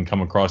something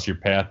come across your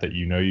path that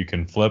you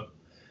can flip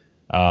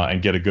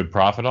and get a good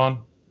profit on.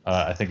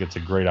 I think it's a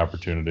great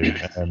opportunity,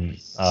 and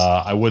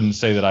I wouldn't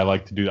say that I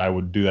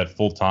would do that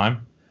full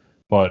time,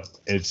 but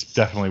it's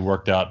definitely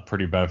worked out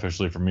pretty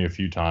beneficially for me a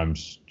few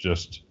times,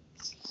 just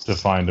to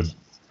find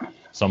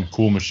some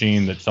cool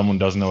machine that someone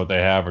doesn't know what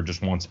they have or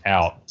just wants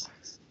out,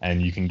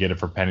 and you can get it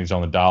for pennies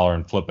on the dollar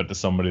and flip it to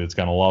somebody that's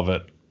going to love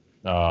it,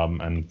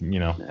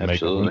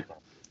 Absolutely. Make it.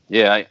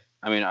 Yeah,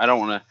 I mean, I don't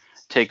want to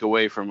take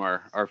away from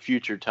our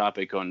future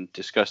topic on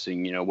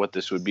discussing, what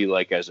this would be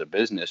like as a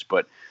business,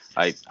 but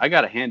I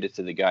got to hand it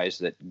to the guys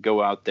that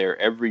go out there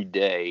every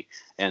day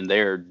and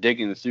they're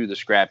digging through the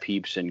scrap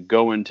heaps and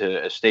going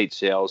to estate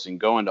sales and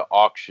going to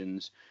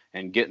auctions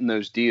and getting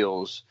those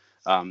deals,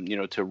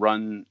 to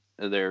run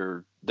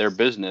their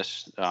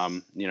business,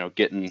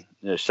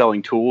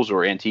 selling tools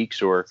or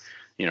antiques or,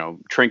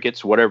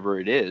 trinkets, whatever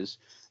it is.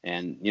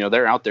 And,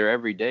 they're out there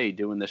every day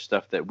doing this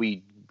stuff that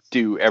we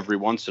do every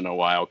once in a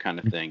while kind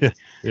of thing.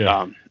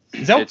 Yeah.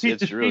 Is that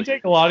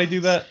PJ Galati do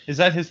that? Is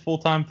that his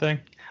full-time thing?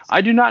 I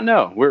do not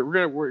know.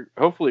 We're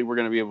hopefully we're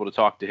gonna be able to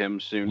talk to him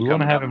soon. We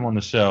want to have him on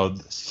the show.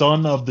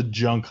 Son of the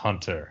Junk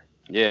Hunter.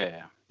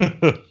 Yeah.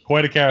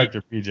 Quite a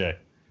character, PJ.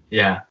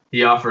 Yeah.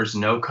 He offers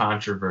no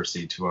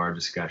controversy to our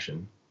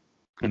discussion.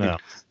 No.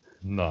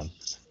 None.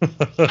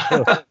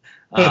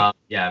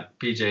 Yeah,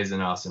 PJ's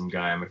an awesome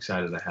guy. I'm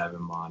excited to have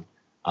him on.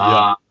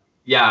 On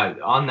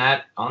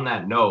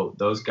that note,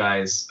 those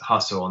guys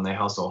hustle, and they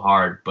hustle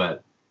hard,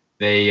 but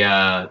they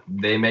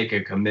make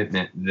a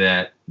commitment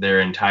that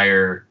their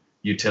entire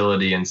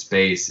utility and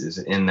space is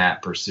in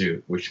that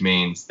pursuit, which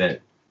means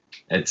that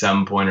at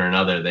some point or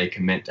another they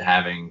commit to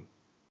having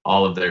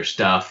all of their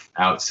stuff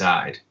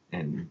outside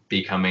and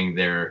becoming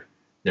their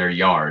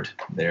yard.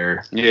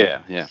 Yard.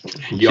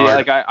 See,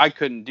 like I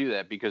couldn't do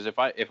that, because if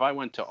I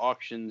went to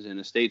auctions and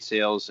estate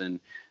sales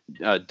and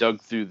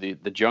dug through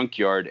the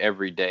junkyard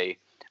every day,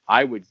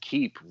 I would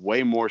keep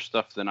way more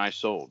stuff than I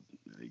sold.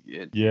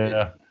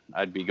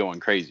 I'd be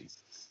going crazy.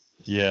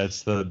 Yeah,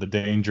 it's the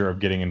danger of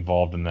getting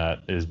involved in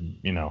that is,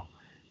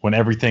 when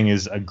everything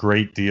is a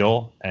great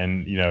deal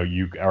and,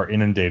 you are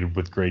inundated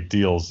with great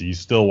deals, you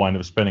still wind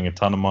up spending a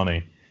ton of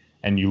money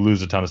and you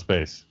lose a ton of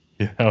space.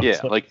 Yeah,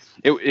 so. Like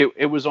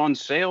it was on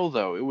sale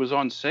though. It was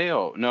on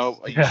sale. No,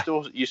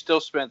 you still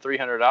spent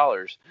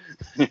 $300.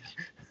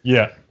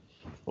 Yeah.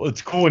 Well,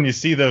 it's cool when you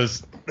see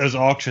those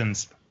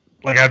auctions.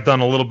 Like, I've done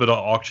a little bit of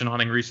auction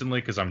hunting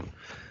recently because I'm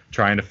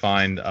trying to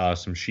find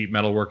some sheet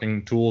metal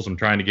working tools. I'm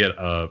trying to get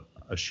a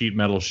sheet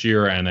metal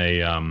shear and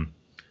a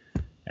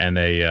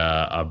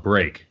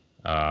brake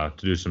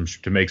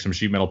to make some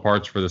sheet metal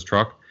parts for this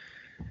truck.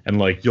 And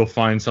like you'll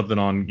find something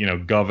on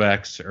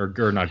GovX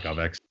or not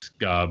GovX,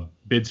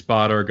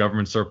 BidSpotter,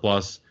 Government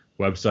Surplus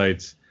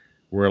websites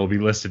where it'll be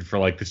listed for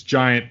like this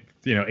giant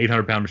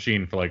 800-pound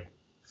machine for like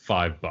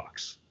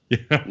 $5.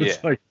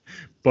 It's like,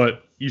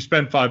 but you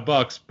spend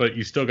 $5, but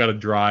you still got to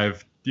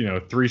drive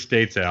 3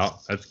 states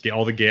out. That's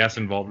all the gas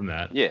involved in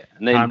that. Yeah,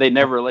 and they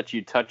never let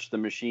you touch the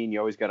machine. You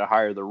always got to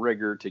hire the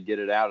rigger to get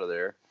it out of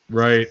there.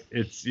 Right.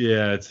 It's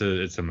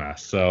a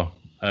mess. So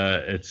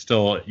it's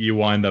still, you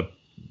wind up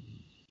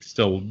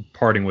still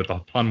parting with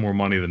a ton more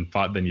money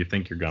than you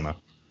think you're gonna.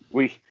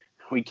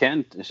 We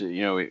can,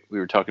 we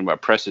were talking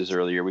about presses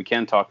earlier. We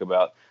can talk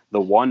about the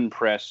one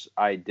press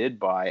I did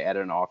buy at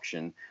an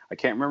auction. I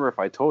can't remember if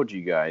I told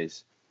you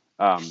guys,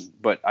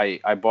 but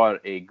I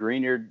bought a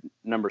Greenyard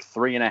number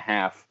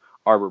 3.5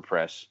 arbor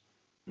press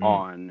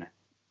on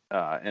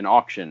an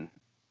auction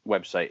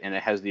website, and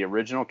it has the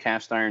original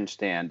cast iron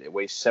stand. It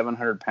weighs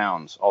 700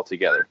 pounds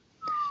altogether.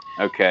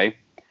 Okay,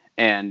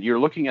 and you're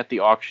looking at the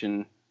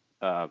auction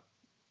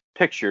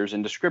pictures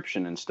and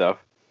description and stuff,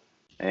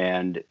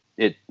 and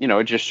it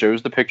just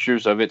shows the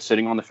pictures of it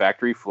sitting on the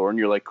factory floor, and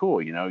you're like,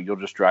 cool, you'll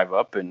just drive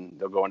up and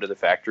they'll go into the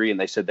factory, and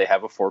they said they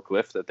have a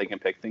forklift that they can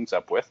pick things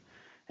up with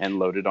and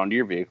load it onto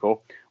your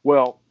vehicle.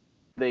 Well,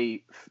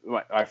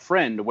 my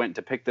friend went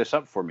to pick this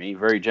up for me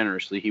very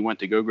generously. He went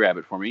to go grab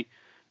it for me,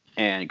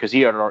 and because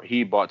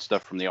he bought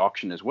stuff from the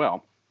auction as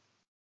well,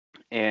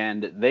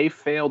 and they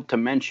failed to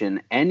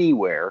mention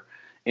anywhere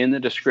in the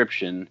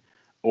description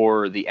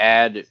or the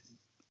ad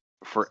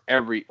for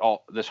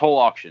this whole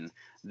auction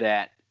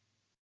that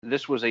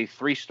this was a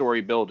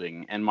 3-story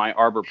building and my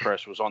arbor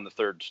press was on the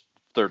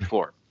third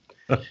floor.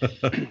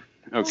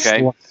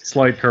 Okay.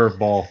 Slight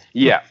curveball.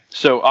 Yeah.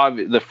 So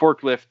the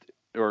forklift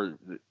or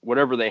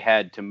whatever they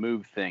had to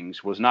move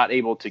things was not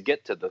able to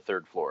get to the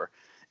 3rd floor.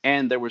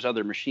 And there was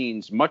other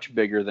machines much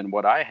bigger than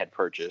what I had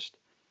purchased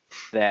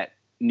that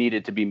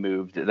needed to be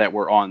moved that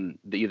were on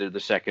either the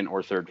 2nd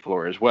or 3rd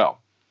floor as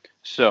well.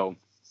 So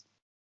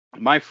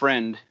my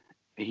friend,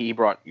 he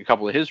brought a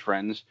couple of his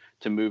friends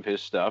to move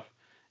his stuff,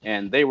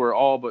 and they were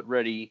all but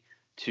ready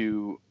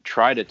to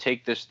try to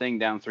take this thing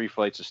down 3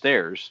 flights of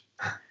stairs,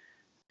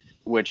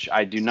 which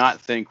I do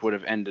not think would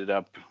have ended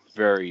up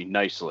very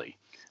nicely.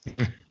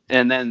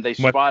 And then they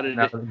spotted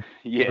it.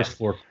 Yeah.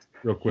 Floor,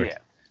 real quick. Yeah.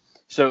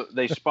 So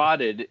they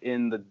spotted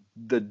in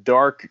the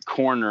dark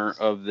corner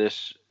of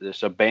this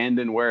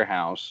abandoned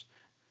warehouse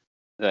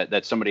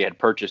that somebody had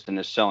purchased and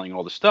is selling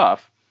all the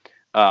stuff,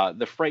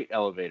 the freight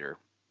elevator.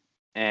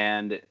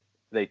 And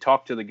they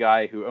talked to the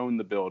guy who owned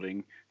the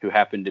building, who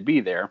happened to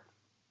be there.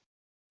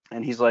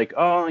 And he's like,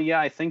 oh, yeah,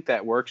 I think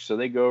that works. So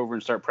they go over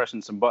and start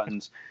pressing some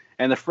buttons.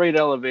 And the freight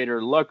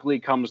elevator luckily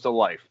comes to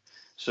life.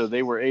 So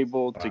they were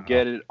able to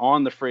get it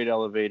on the freight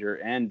elevator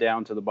and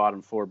down to the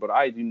bottom floor. But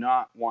I do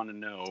not want to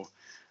know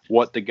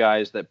what the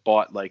guys that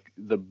bought like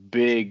the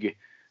big,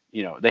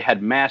 they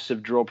had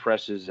massive drill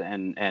presses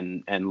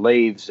and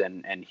lathes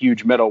and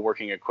huge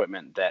metalworking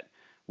equipment that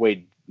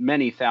weighed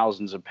many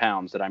thousands of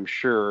pounds that I'm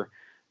sure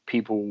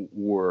people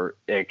were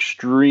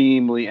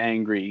extremely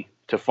angry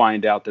to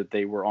find out that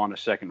they were on a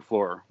 2nd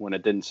floor when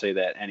it didn't say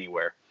that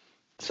anywhere.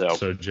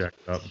 So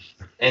jacked up.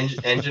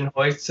 Engine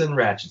hoists and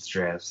ratchet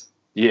straps.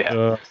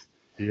 Yeah.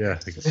 Yeah,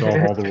 they can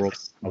solve all the world.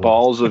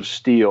 Balls of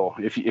steel.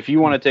 If you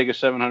want to take a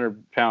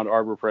 700-pound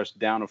arbor press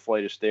down a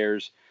flight of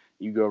stairs,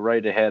 you go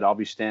right ahead. I'll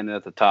be standing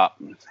at the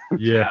top.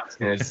 Yeah. I was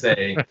going to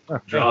say,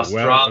 draw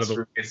straws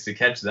gets to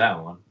catch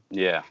that one.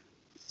 Yeah.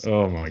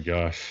 Oh, my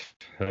gosh.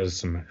 That is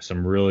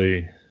some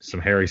really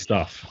hairy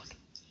stuff.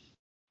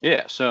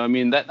 Yeah, so I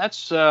mean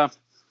that's I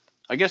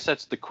guess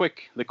that's the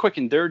quick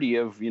and dirty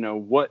of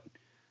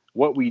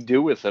what we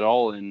do with it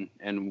all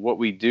and what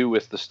we do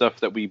with the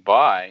stuff that we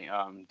buy.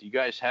 Do you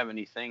guys have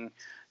anything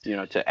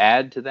to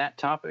add to that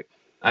topic?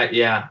 I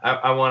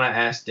want to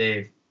ask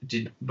Dave.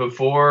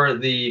 Before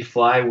the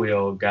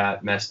flywheel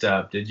got messed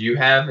up, did you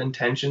have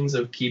intentions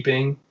of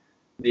keeping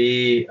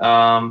the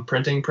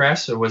printing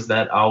press, or was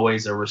that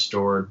always a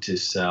restored to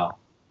sell?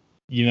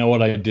 You know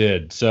what I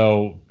did?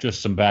 So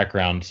just some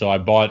background. So I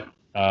bought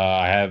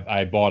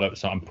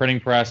some printing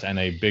press and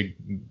a big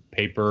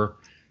paper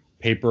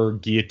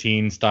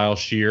guillotine style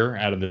shear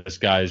out of this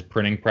guy's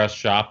printing press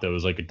shop that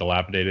was like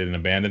dilapidated and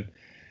abandoned.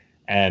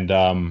 And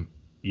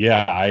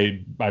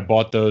I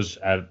bought those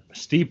at a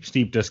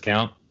steep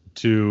discount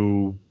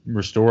to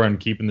restore and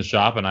keep in the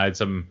shop. And I had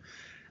some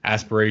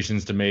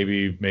aspirations to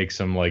maybe make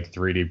some like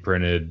 3D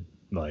printed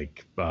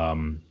like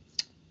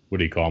what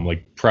do you call them,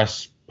 like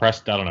press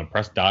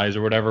dyes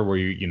or whatever, where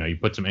you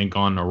put some ink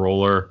on a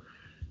roller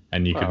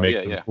and you could make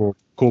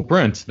cool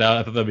prints.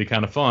 I thought that'd be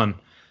kind of fun.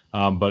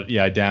 But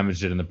yeah, I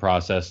damaged it in the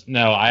process.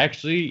 No, I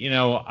actually,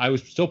 I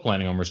was still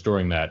planning on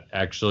restoring that.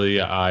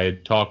 Actually, I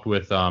talked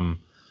with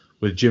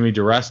Jimmy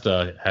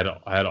DiResta,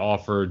 had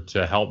offered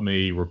to help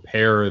me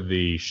repair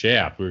the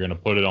shaft. We were going to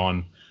put it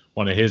on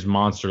one of his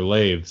monster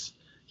lathes.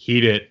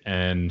 heat it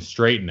and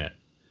straighten it.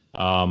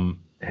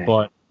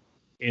 But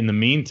in the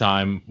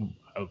meantime,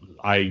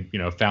 I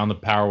found the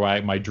Power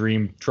Wagon, my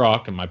dream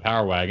truck and my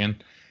Power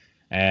Wagon,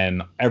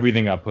 and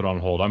everything got put on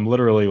hold. I'm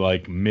literally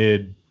like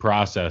mid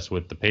process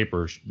with the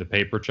paper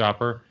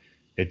chopper.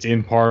 It's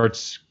in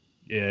parts,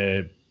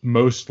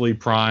 mostly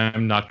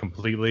primed, not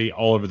completely,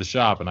 all over the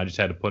shop, and I just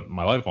had to put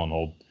my life on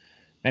hold.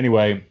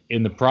 Anyway,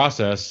 in the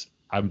process,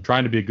 I'm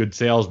trying to be a good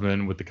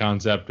salesman with the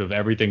concept of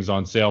everything's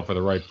on sale for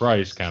the right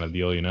price kind of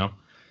deal,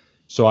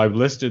 So I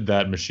listed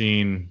that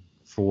machine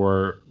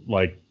for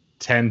like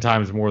 10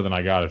 times more than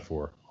I got it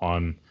for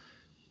on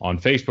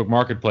Facebook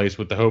Marketplace,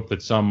 with the hope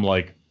that some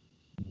like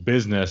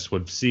business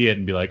would see it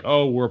and be like,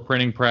 oh, we're a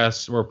printing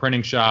press, we're a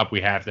printing shop,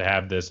 we have to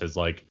have this as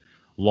like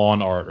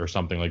lawn art or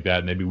something like that,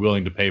 and they'd be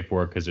willing to pay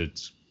for it because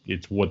it's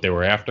what they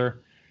were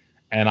after.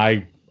 And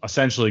I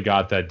essentially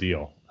got that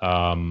deal.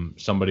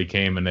 Somebody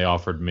came and they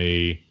offered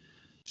me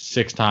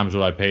 6 times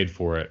what I paid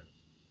for it,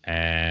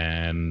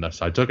 and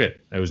so I took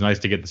it. It was nice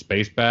to get the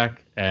space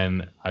back,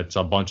 and it's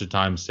a bunch of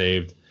time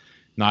saved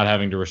not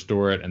having to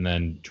restore it and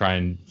then try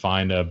and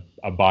find a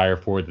buyer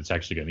for it that's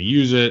actually going to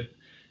use it.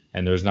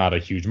 And there's not a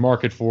huge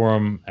market for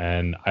them.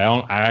 And I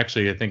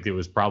actually think it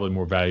was probably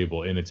more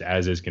valuable in its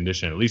as-is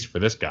condition, at least for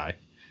this guy.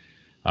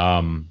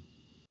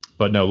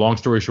 But no, long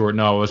story short,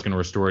 no, I was going to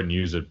restore it and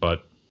use it,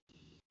 but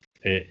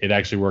it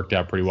actually worked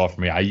out pretty well for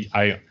me.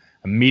 I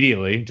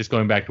immediately, just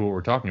going back to what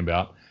we're talking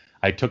about,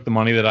 I took the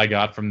money that I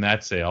got from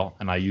that sale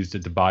and I used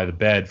it to buy the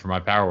bed for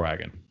my Power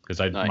Wagon because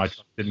my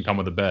truck didn't come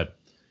with a bed.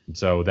 And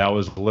so that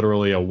was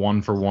literally a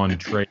 1-for-1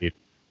 trade,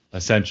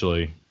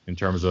 essentially, in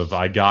terms of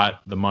I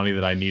got the money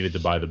that I needed to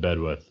buy the bed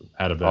with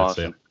out of that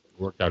sale. It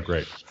worked out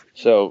great.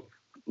 So,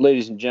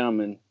 ladies and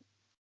gentlemen,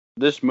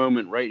 this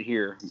moment right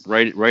here,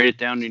 write it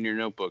down in your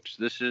notebooks.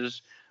 This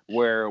is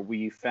where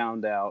we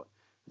found out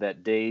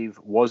that Dave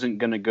wasn't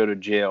going to go to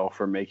jail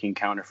for making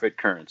counterfeit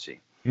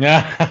currency.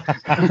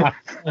 Yeah.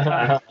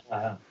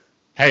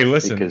 Hey,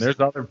 listen,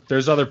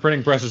 there's other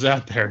printing presses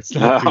out there. It's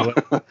not too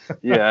late.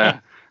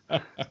 Yeah.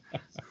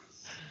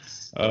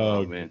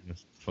 Oh man,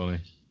 that's funny.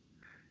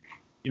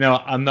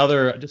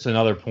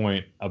 Another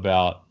point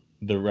about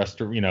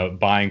the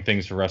buying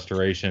things for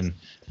restoration.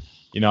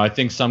 I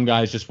think some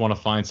guys just want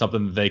to find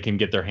something that they can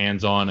get their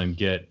hands on and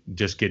get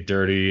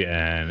dirty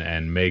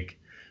and make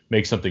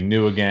something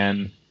new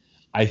again.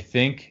 I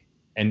think,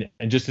 and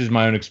just as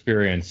my own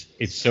experience,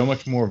 it's so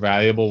much more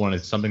valuable when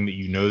it's something that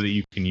that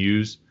you can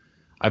use.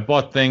 I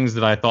bought things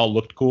that I thought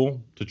looked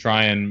cool to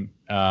try and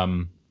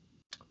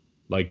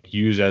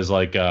use as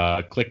like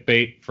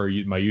clickbait for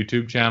my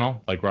YouTube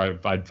channel, like where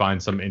I'd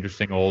find some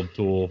interesting old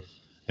tool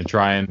and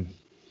try and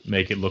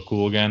make it look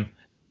cool again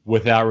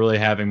without really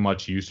having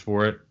much use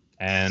for it.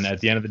 And at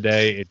the end of the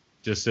day, it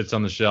just sits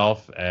on the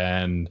shelf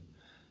and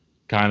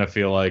kind of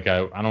feel like I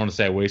don't want to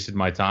say I wasted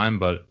my time,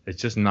 but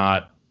it's just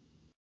not,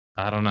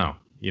 I don't know.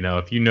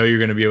 If you're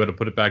going to be able to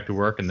put it back to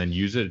work and then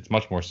use it, it's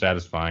much more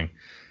satisfying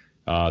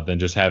than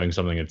just having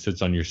something that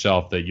sits on your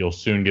shelf that you'll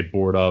soon get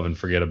bored of and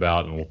forget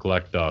about and will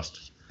collect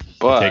dust.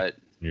 But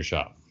in your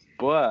shop.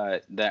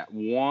 But that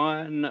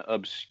one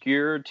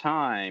obscure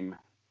time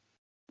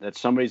that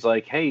somebody's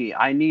like, hey,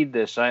 I need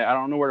this. I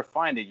don't know where to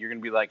find it. You're going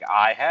to be like,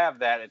 I have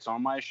that. It's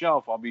on my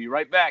shelf. I'll be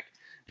right back.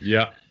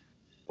 Yeah.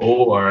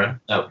 Or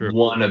that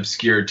one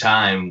obscure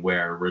time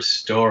where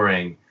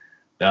restoring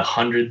the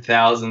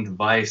 100,000th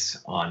vice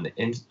on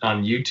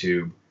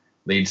YouTube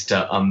leads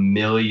to 1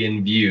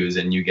 million views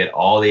and you get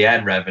all the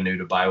ad revenue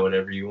to buy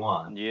whatever you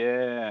want.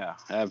 Yeah,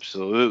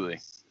 absolutely.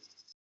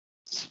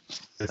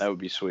 That would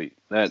be sweet.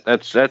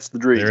 That's the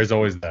dream. There is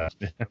always that.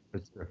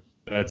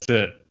 That's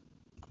it.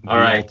 All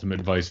right. Ultimate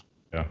advice.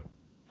 Yeah.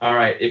 All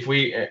right. If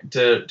we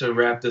to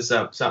wrap this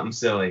up, something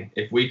silly.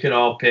 If we could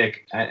all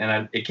pick,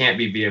 and it can't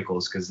be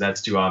vehicles because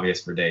that's too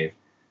obvious for Dave.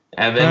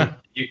 Evan,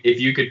 if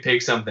you could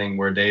pick something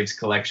where Dave's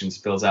collection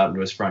spills out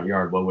into his front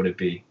yard, what would it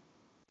be?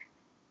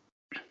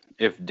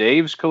 If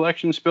Dave's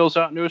collection spills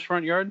out into his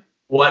front yard?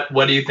 What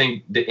do you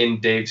think in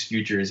Dave's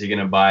future is he going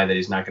to buy that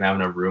he's not going to have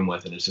enough room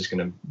with and it's just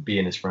going to be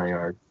in his front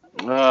yard?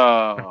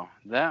 Oh,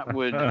 that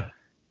would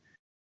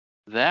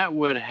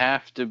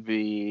have to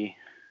be.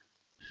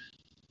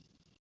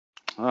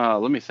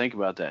 Let me think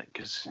about that,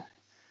 because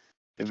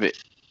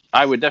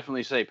I would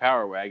definitely say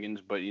Power Wagons,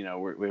 but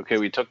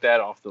we took that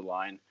off the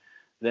line.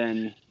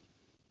 Then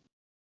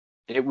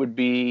it would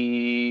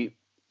be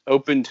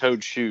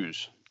open-toed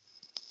shoes.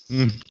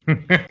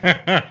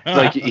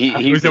 Like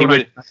he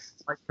would.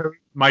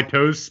 My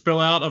toes spill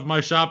out of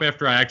my shop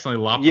after I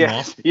accidentally lop them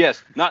off.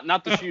 Yes,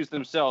 not the shoes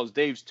themselves.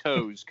 Dave's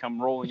toes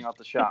come rolling out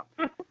the shop.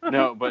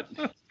 No, but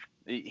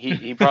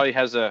he probably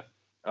has a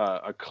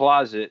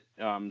closet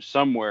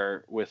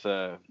somewhere with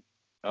a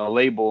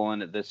label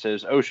in it that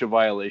says OSHA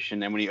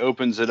violation, and when he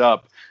opens it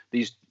up,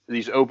 these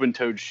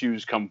open-toed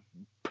shoes come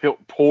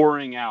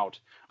pouring out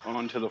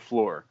onto the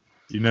floor.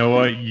 You know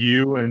what?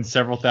 You and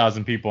several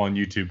thousand people on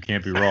YouTube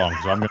can't be wrong.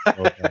 So I'm going to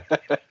go with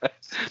that.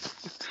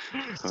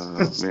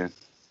 Oh man,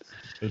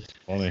 it's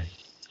funny.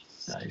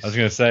 Nice. I was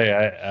going to say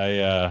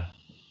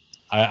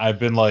I've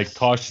been like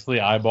cautiously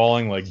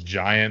eyeballing like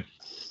giant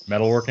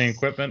metalworking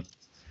equipment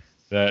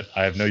that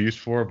I have no use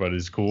for, but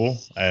is cool,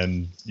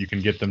 and you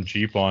can get them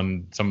cheap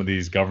on some of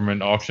these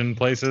government auction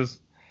places.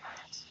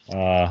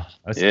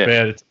 That's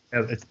bad.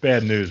 It's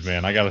bad news,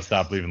 man. I gotta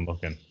stop leaving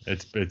looking.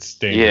 It's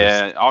dangerous.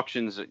 Yeah,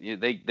 auctions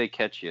they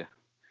catch you.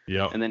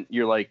 Yeah. And then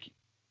you're like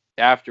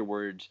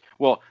afterwards.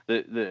 Well,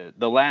 the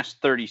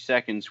last 30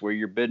 seconds where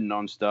you're bidding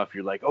on stuff,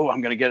 you're like, oh,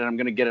 I'm gonna get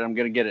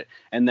it,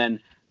 and then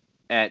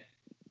at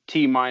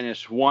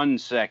T-1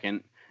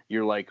 second,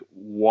 you're like,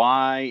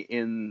 why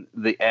in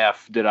the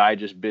F did I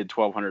just bid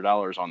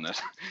 $1,200 on this?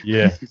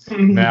 Yeah.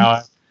 Now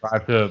I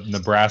drive to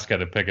Nebraska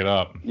to pick it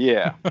up.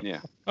 Yeah.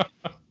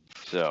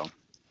 So,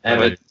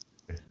 Evan,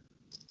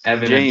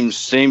 James,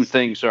 same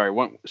thing.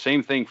 Sorry,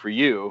 same thing for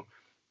you.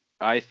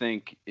 I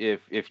think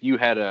if you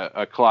had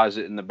a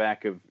closet in the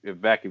back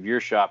of your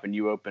shop and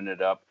you open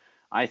it up,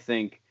 I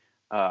think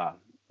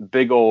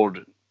big old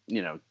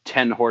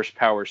 10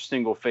 horsepower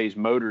single phase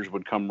motors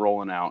would come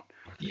rolling out.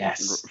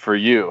 Yes. For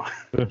you.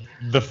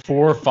 The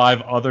 4 or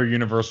 5 other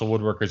Universal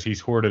woodworkers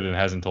he's hoarded and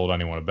hasn't told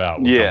anyone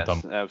about. Yes,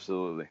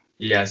 absolutely.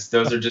 Yes,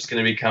 those are just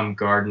going to become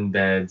garden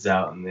beds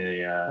out in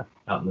the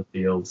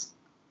fields.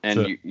 And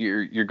so,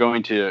 you're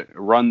going to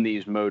run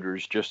these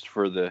motors just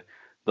for the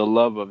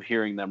love of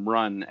hearing them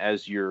run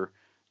as your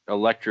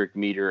electric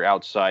meter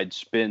outside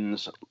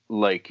spins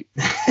like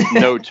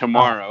no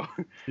tomorrow.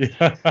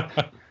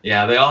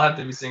 Yeah, they all have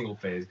to be single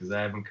phase because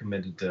I haven't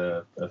committed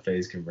to a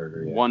phase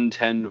converter yet.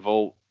 110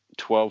 volt,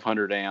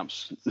 1200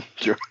 amps.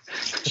 That's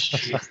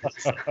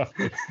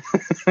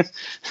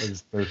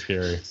so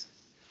scary.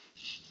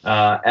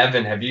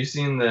 Evan, have you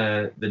seen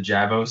the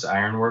Javos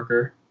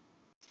Ironworker?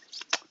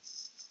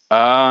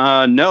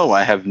 No,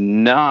 I have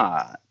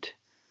not.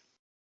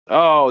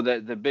 Oh,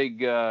 the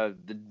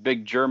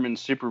big German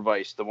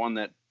Supervice, the one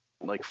that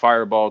like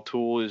Fireball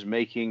Tool is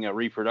making a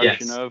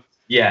reproduction of.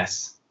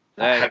 Yes.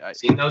 Have you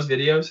seen those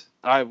videos?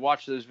 I've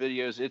watched those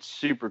videos. It's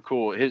super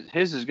cool.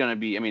 His is going to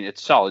be, I mean,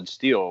 it's solid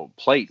steel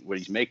plate what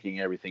he's making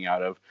everything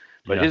out of,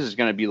 but his is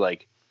going to be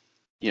like,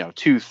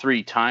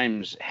 2-3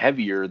 times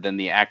heavier than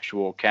the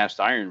actual cast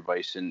iron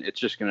vise, and it's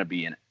just going to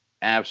be an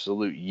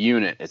absolute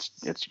unit.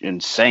 It's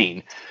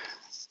insane.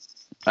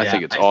 I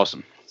think it's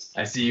awesome.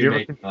 I see you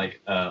making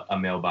like a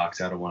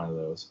mailbox out of one of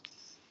those.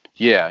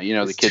 Yeah,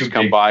 the kids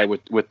come by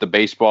with the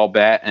baseball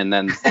bat, and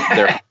then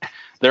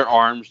their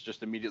arms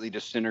just immediately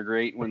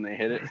disintegrate when they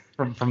hit it.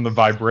 From the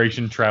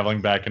vibration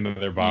traveling back into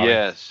their body.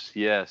 Yes.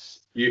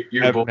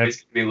 Your boy's going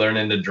to be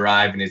learning to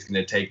drive, and he's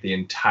going to take the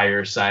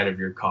entire side of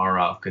your car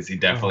off because he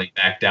definitely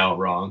backed out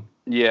wrong.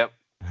 Yep.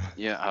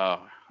 Yeah.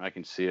 Oh, I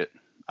can see it.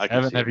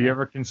 Evan, have you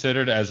ever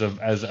considered, as a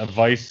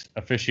vise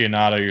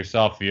aficionado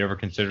yourself, have you ever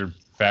considered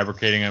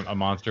fabricating a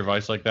monster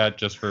vise like that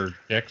just for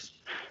kicks?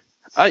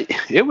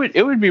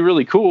 It would be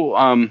really cool.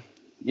 I'm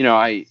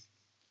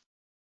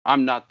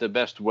not the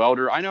best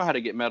welder. I know how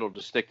to get metal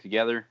to stick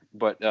together,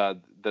 but the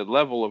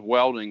level of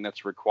welding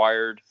that's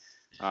required,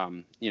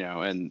 and you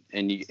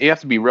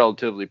have to be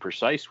relatively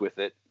precise with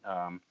it.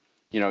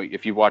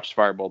 If you watch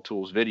Fireball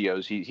Tools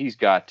videos, he's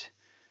got,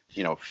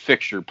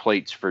 fixture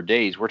plates for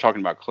days. We're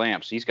talking about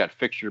clamps. He's got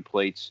fixture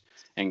plates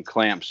and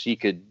clamps. He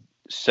could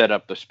set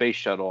up the space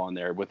shuttle on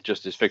there with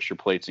just his fixture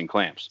plates and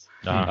clamps.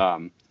 Uh-huh.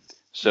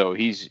 So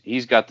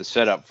he's got the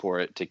setup for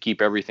it to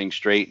keep everything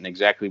straight and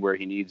exactly where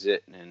he needs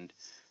it. And,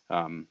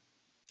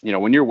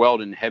 when you're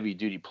welding heavy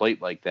duty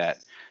plate like that,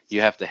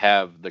 you have to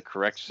have the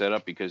correct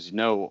setup because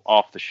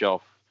off the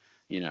shelf,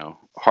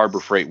 Harbor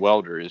Freight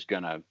welder is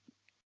going to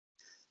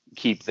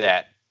keep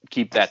that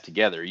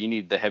together. You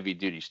need the heavy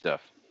duty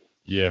stuff.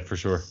 Yeah, for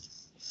sure.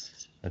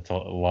 That's a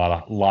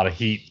lot of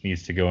heat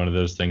needs to go into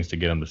those things to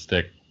get them to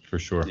stick, for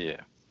sure.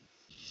 Yeah.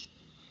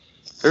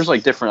 There's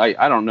like different,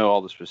 I don't know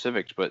all the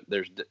specifics, but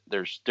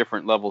there's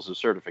different levels of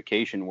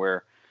certification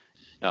where,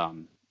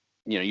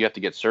 you have to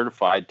get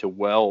certified to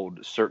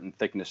weld certain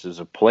thicknesses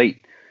of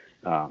plate,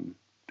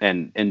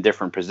 and in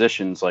different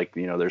positions, like,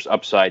 there's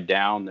upside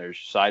down, there's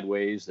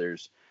sideways,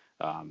 there's,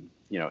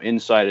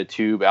 inside a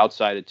tube,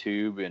 outside a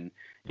tube, and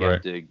you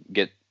have to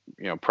get,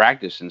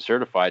 practice and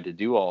certified to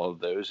do all of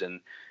those. And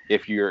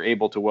if you're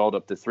able to weld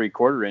up to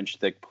 3/4 inch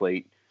thick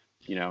plate,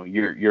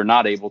 you're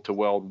not able to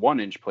weld 1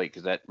 inch plate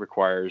because that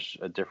requires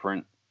a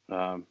different,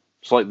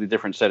 slightly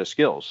different set of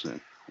skills.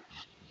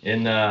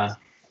 I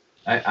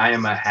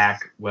am a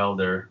hack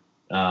welder.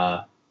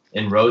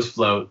 In Rose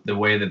Float, the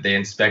way that they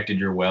inspected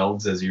your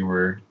welds as you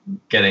were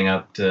getting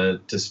up to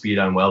speed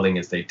on welding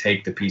is they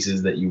take the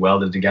pieces that you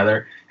welded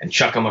together and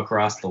chuck them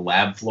across the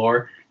lab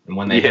floor. And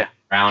when they hit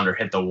the ground or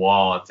hit the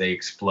wall, if they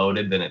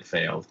exploded, then it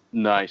failed.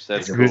 Nice.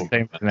 That's cool. cool.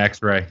 Same with an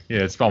X-ray. Yeah,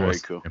 it's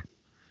almost very cool.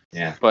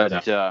 Yeah.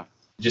 But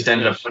just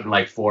ended up putting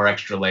like 4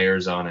 extra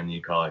layers on and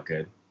you call it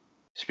good.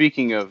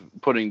 Speaking of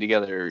putting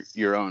together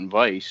your own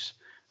vise,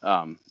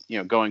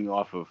 going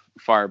off of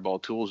Fireball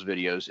Tools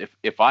videos,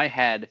 if I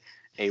had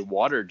a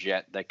water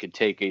jet that could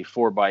take a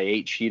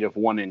 4x8 sheet of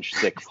 1 inch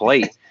thick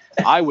plate,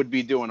 I would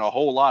be doing a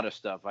whole lot of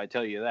stuff. I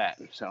tell you that.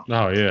 So.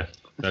 Oh yeah,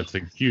 that's a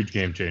huge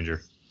game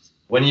changer.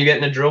 When are you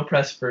getting a drill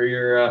press for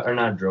your, or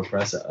not a drill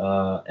press,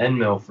 end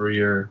mill for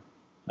your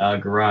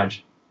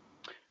garage?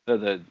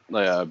 The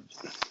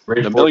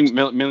Ready for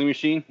milling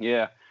machine,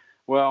 yeah.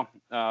 Well,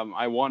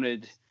 I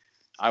wanted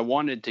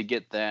to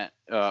get that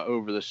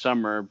over the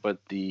summer, but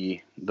the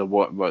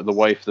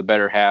wife, the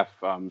better half,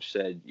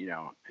 said,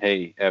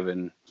 hey,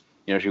 Evan,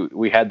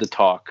 we had the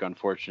talk.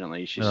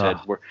 Unfortunately, she said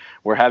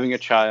we're having a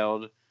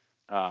child.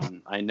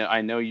 I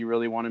know you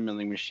really want a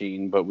milling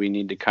machine, but we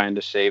need to kind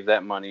of save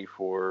that money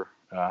for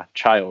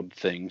child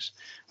things,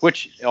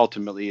 which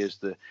ultimately is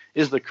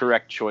the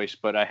correct choice.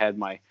 But I had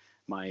my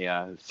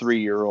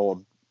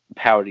 3-year-old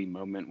pouty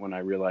moment when I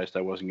realized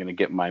I wasn't going to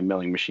get my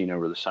milling machine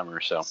over the summer.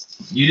 So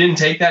you didn't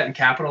take that and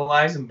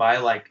capitalize and buy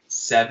like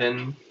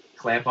 7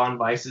 clamp-on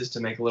vices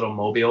to make a little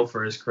mobile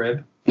for his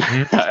crib?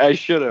 I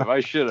should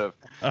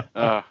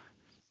have.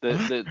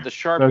 The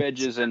sharp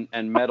edges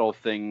and metal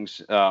things.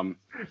 The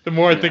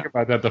more I think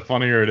about that, the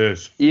funnier it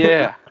is.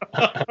 Yeah,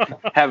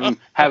 have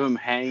them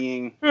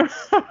hanging. Yeah.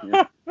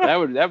 That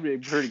would be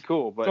pretty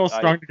cool. But it's all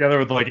strung together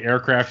with like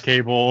aircraft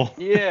cable.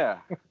 Yeah,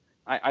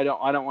 I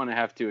don't want to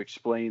have to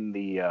explain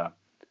the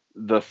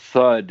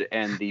thud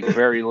and the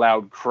very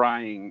loud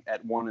crying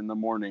at 1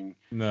 a.m.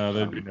 No,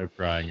 there'd be no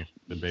crying.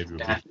 The baby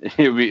would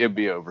it'd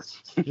be over.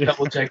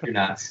 Double check your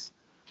knots.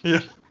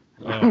 Yeah.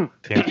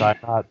 Can't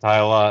tie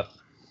a lot.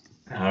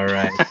 All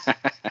right.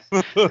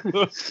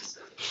 This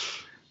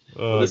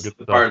is the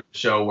good part of the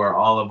show where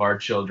all of our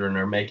children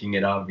are making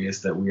it obvious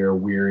that we are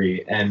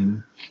weary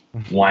and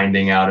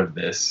winding out of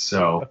this.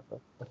 So,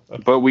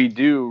 but we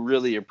do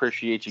really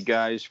appreciate you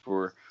guys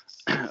for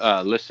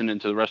listening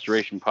to the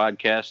Restoration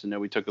Podcast. I know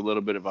we took a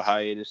little bit of a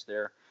hiatus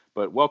there,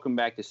 but welcome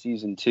back to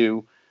season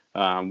 2.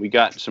 We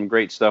got some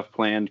great stuff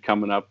planned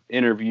coming up,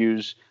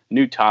 interviews,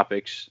 new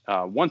topics.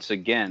 Once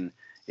again,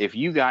 if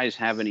you guys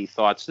have any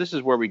thoughts, this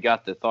is where we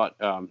got the thought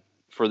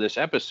for this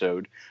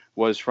episode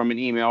was from an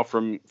email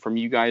from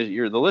you guys,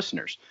 you're the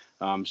listeners.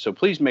 So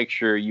please make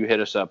sure you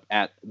hit us up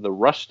at the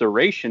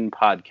Restoration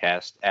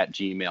Podcast at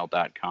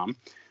gmail.com,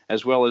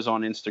 as well as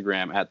on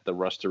Instagram at the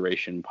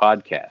Restoration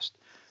Podcast.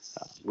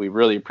 We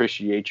really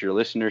appreciate your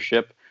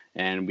listenership,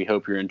 and we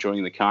hope you're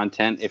enjoying the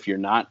content. If you're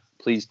not,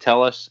 please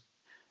tell us.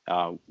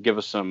 Give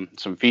us some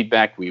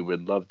feedback. We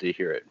would love to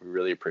hear it. We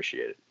really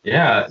appreciate it.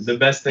 Yeah, the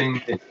best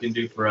thing that you can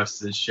do for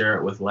us is share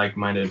it with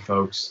like-minded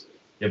folks.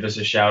 Give us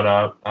a shout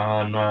out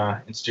on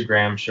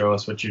Instagram. Show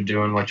us what you're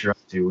doing, what you're up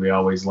to. We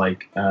always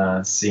like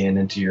seeing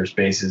into your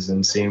spaces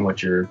and seeing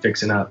what you're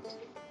fixing up.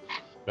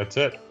 That's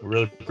it. We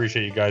really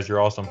appreciate you guys.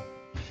 You're awesome.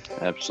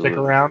 Absolutely. Stick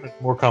around.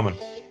 There's more coming.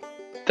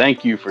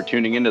 Thank you for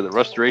tuning into the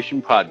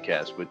Restoration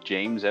Podcast with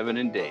James, Evan,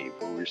 and Dave,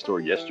 where we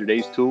restore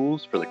yesterday's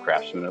tools for the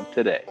craftsmen of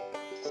today.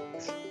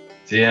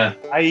 See ya.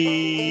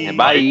 Bye.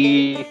 Bye.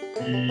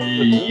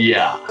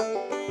 Yeah.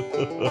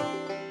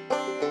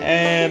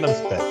 And I'm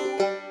spent.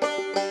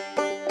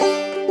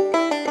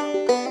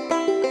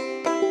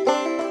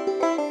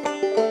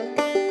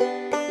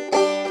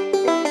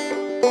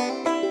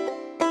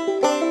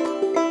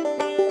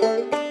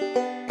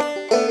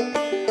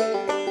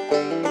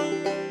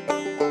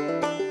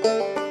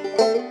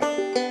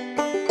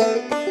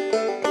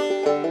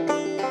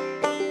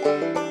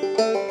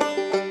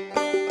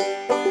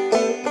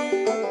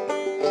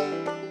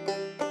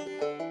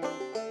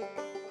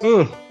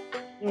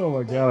 Oh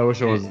my god, I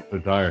wish I wasn't so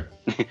tired.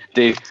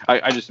 Dave,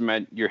 I just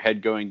imagine your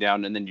head going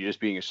down and then you just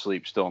being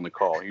asleep still in the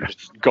call. You're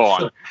just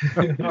gone.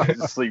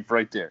 Just sleep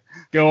right there.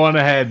 Go on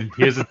ahead.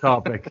 Here's a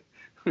topic.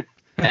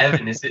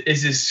 Evan, is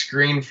his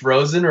screen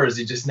frozen or is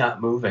he just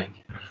not moving?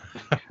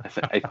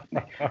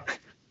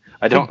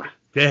 I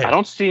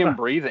don't see him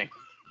breathing.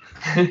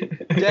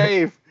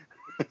 Dave.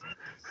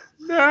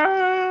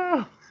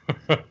 No.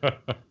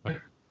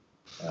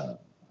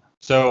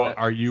 So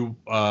are you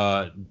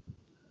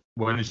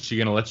when is she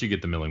gonna let you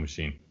get the milling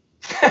machine?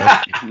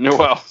 No,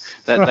 well,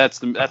 that's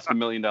the $1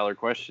 million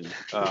question.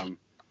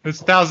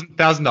 It's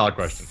 $1,000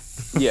 question.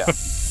 Yeah.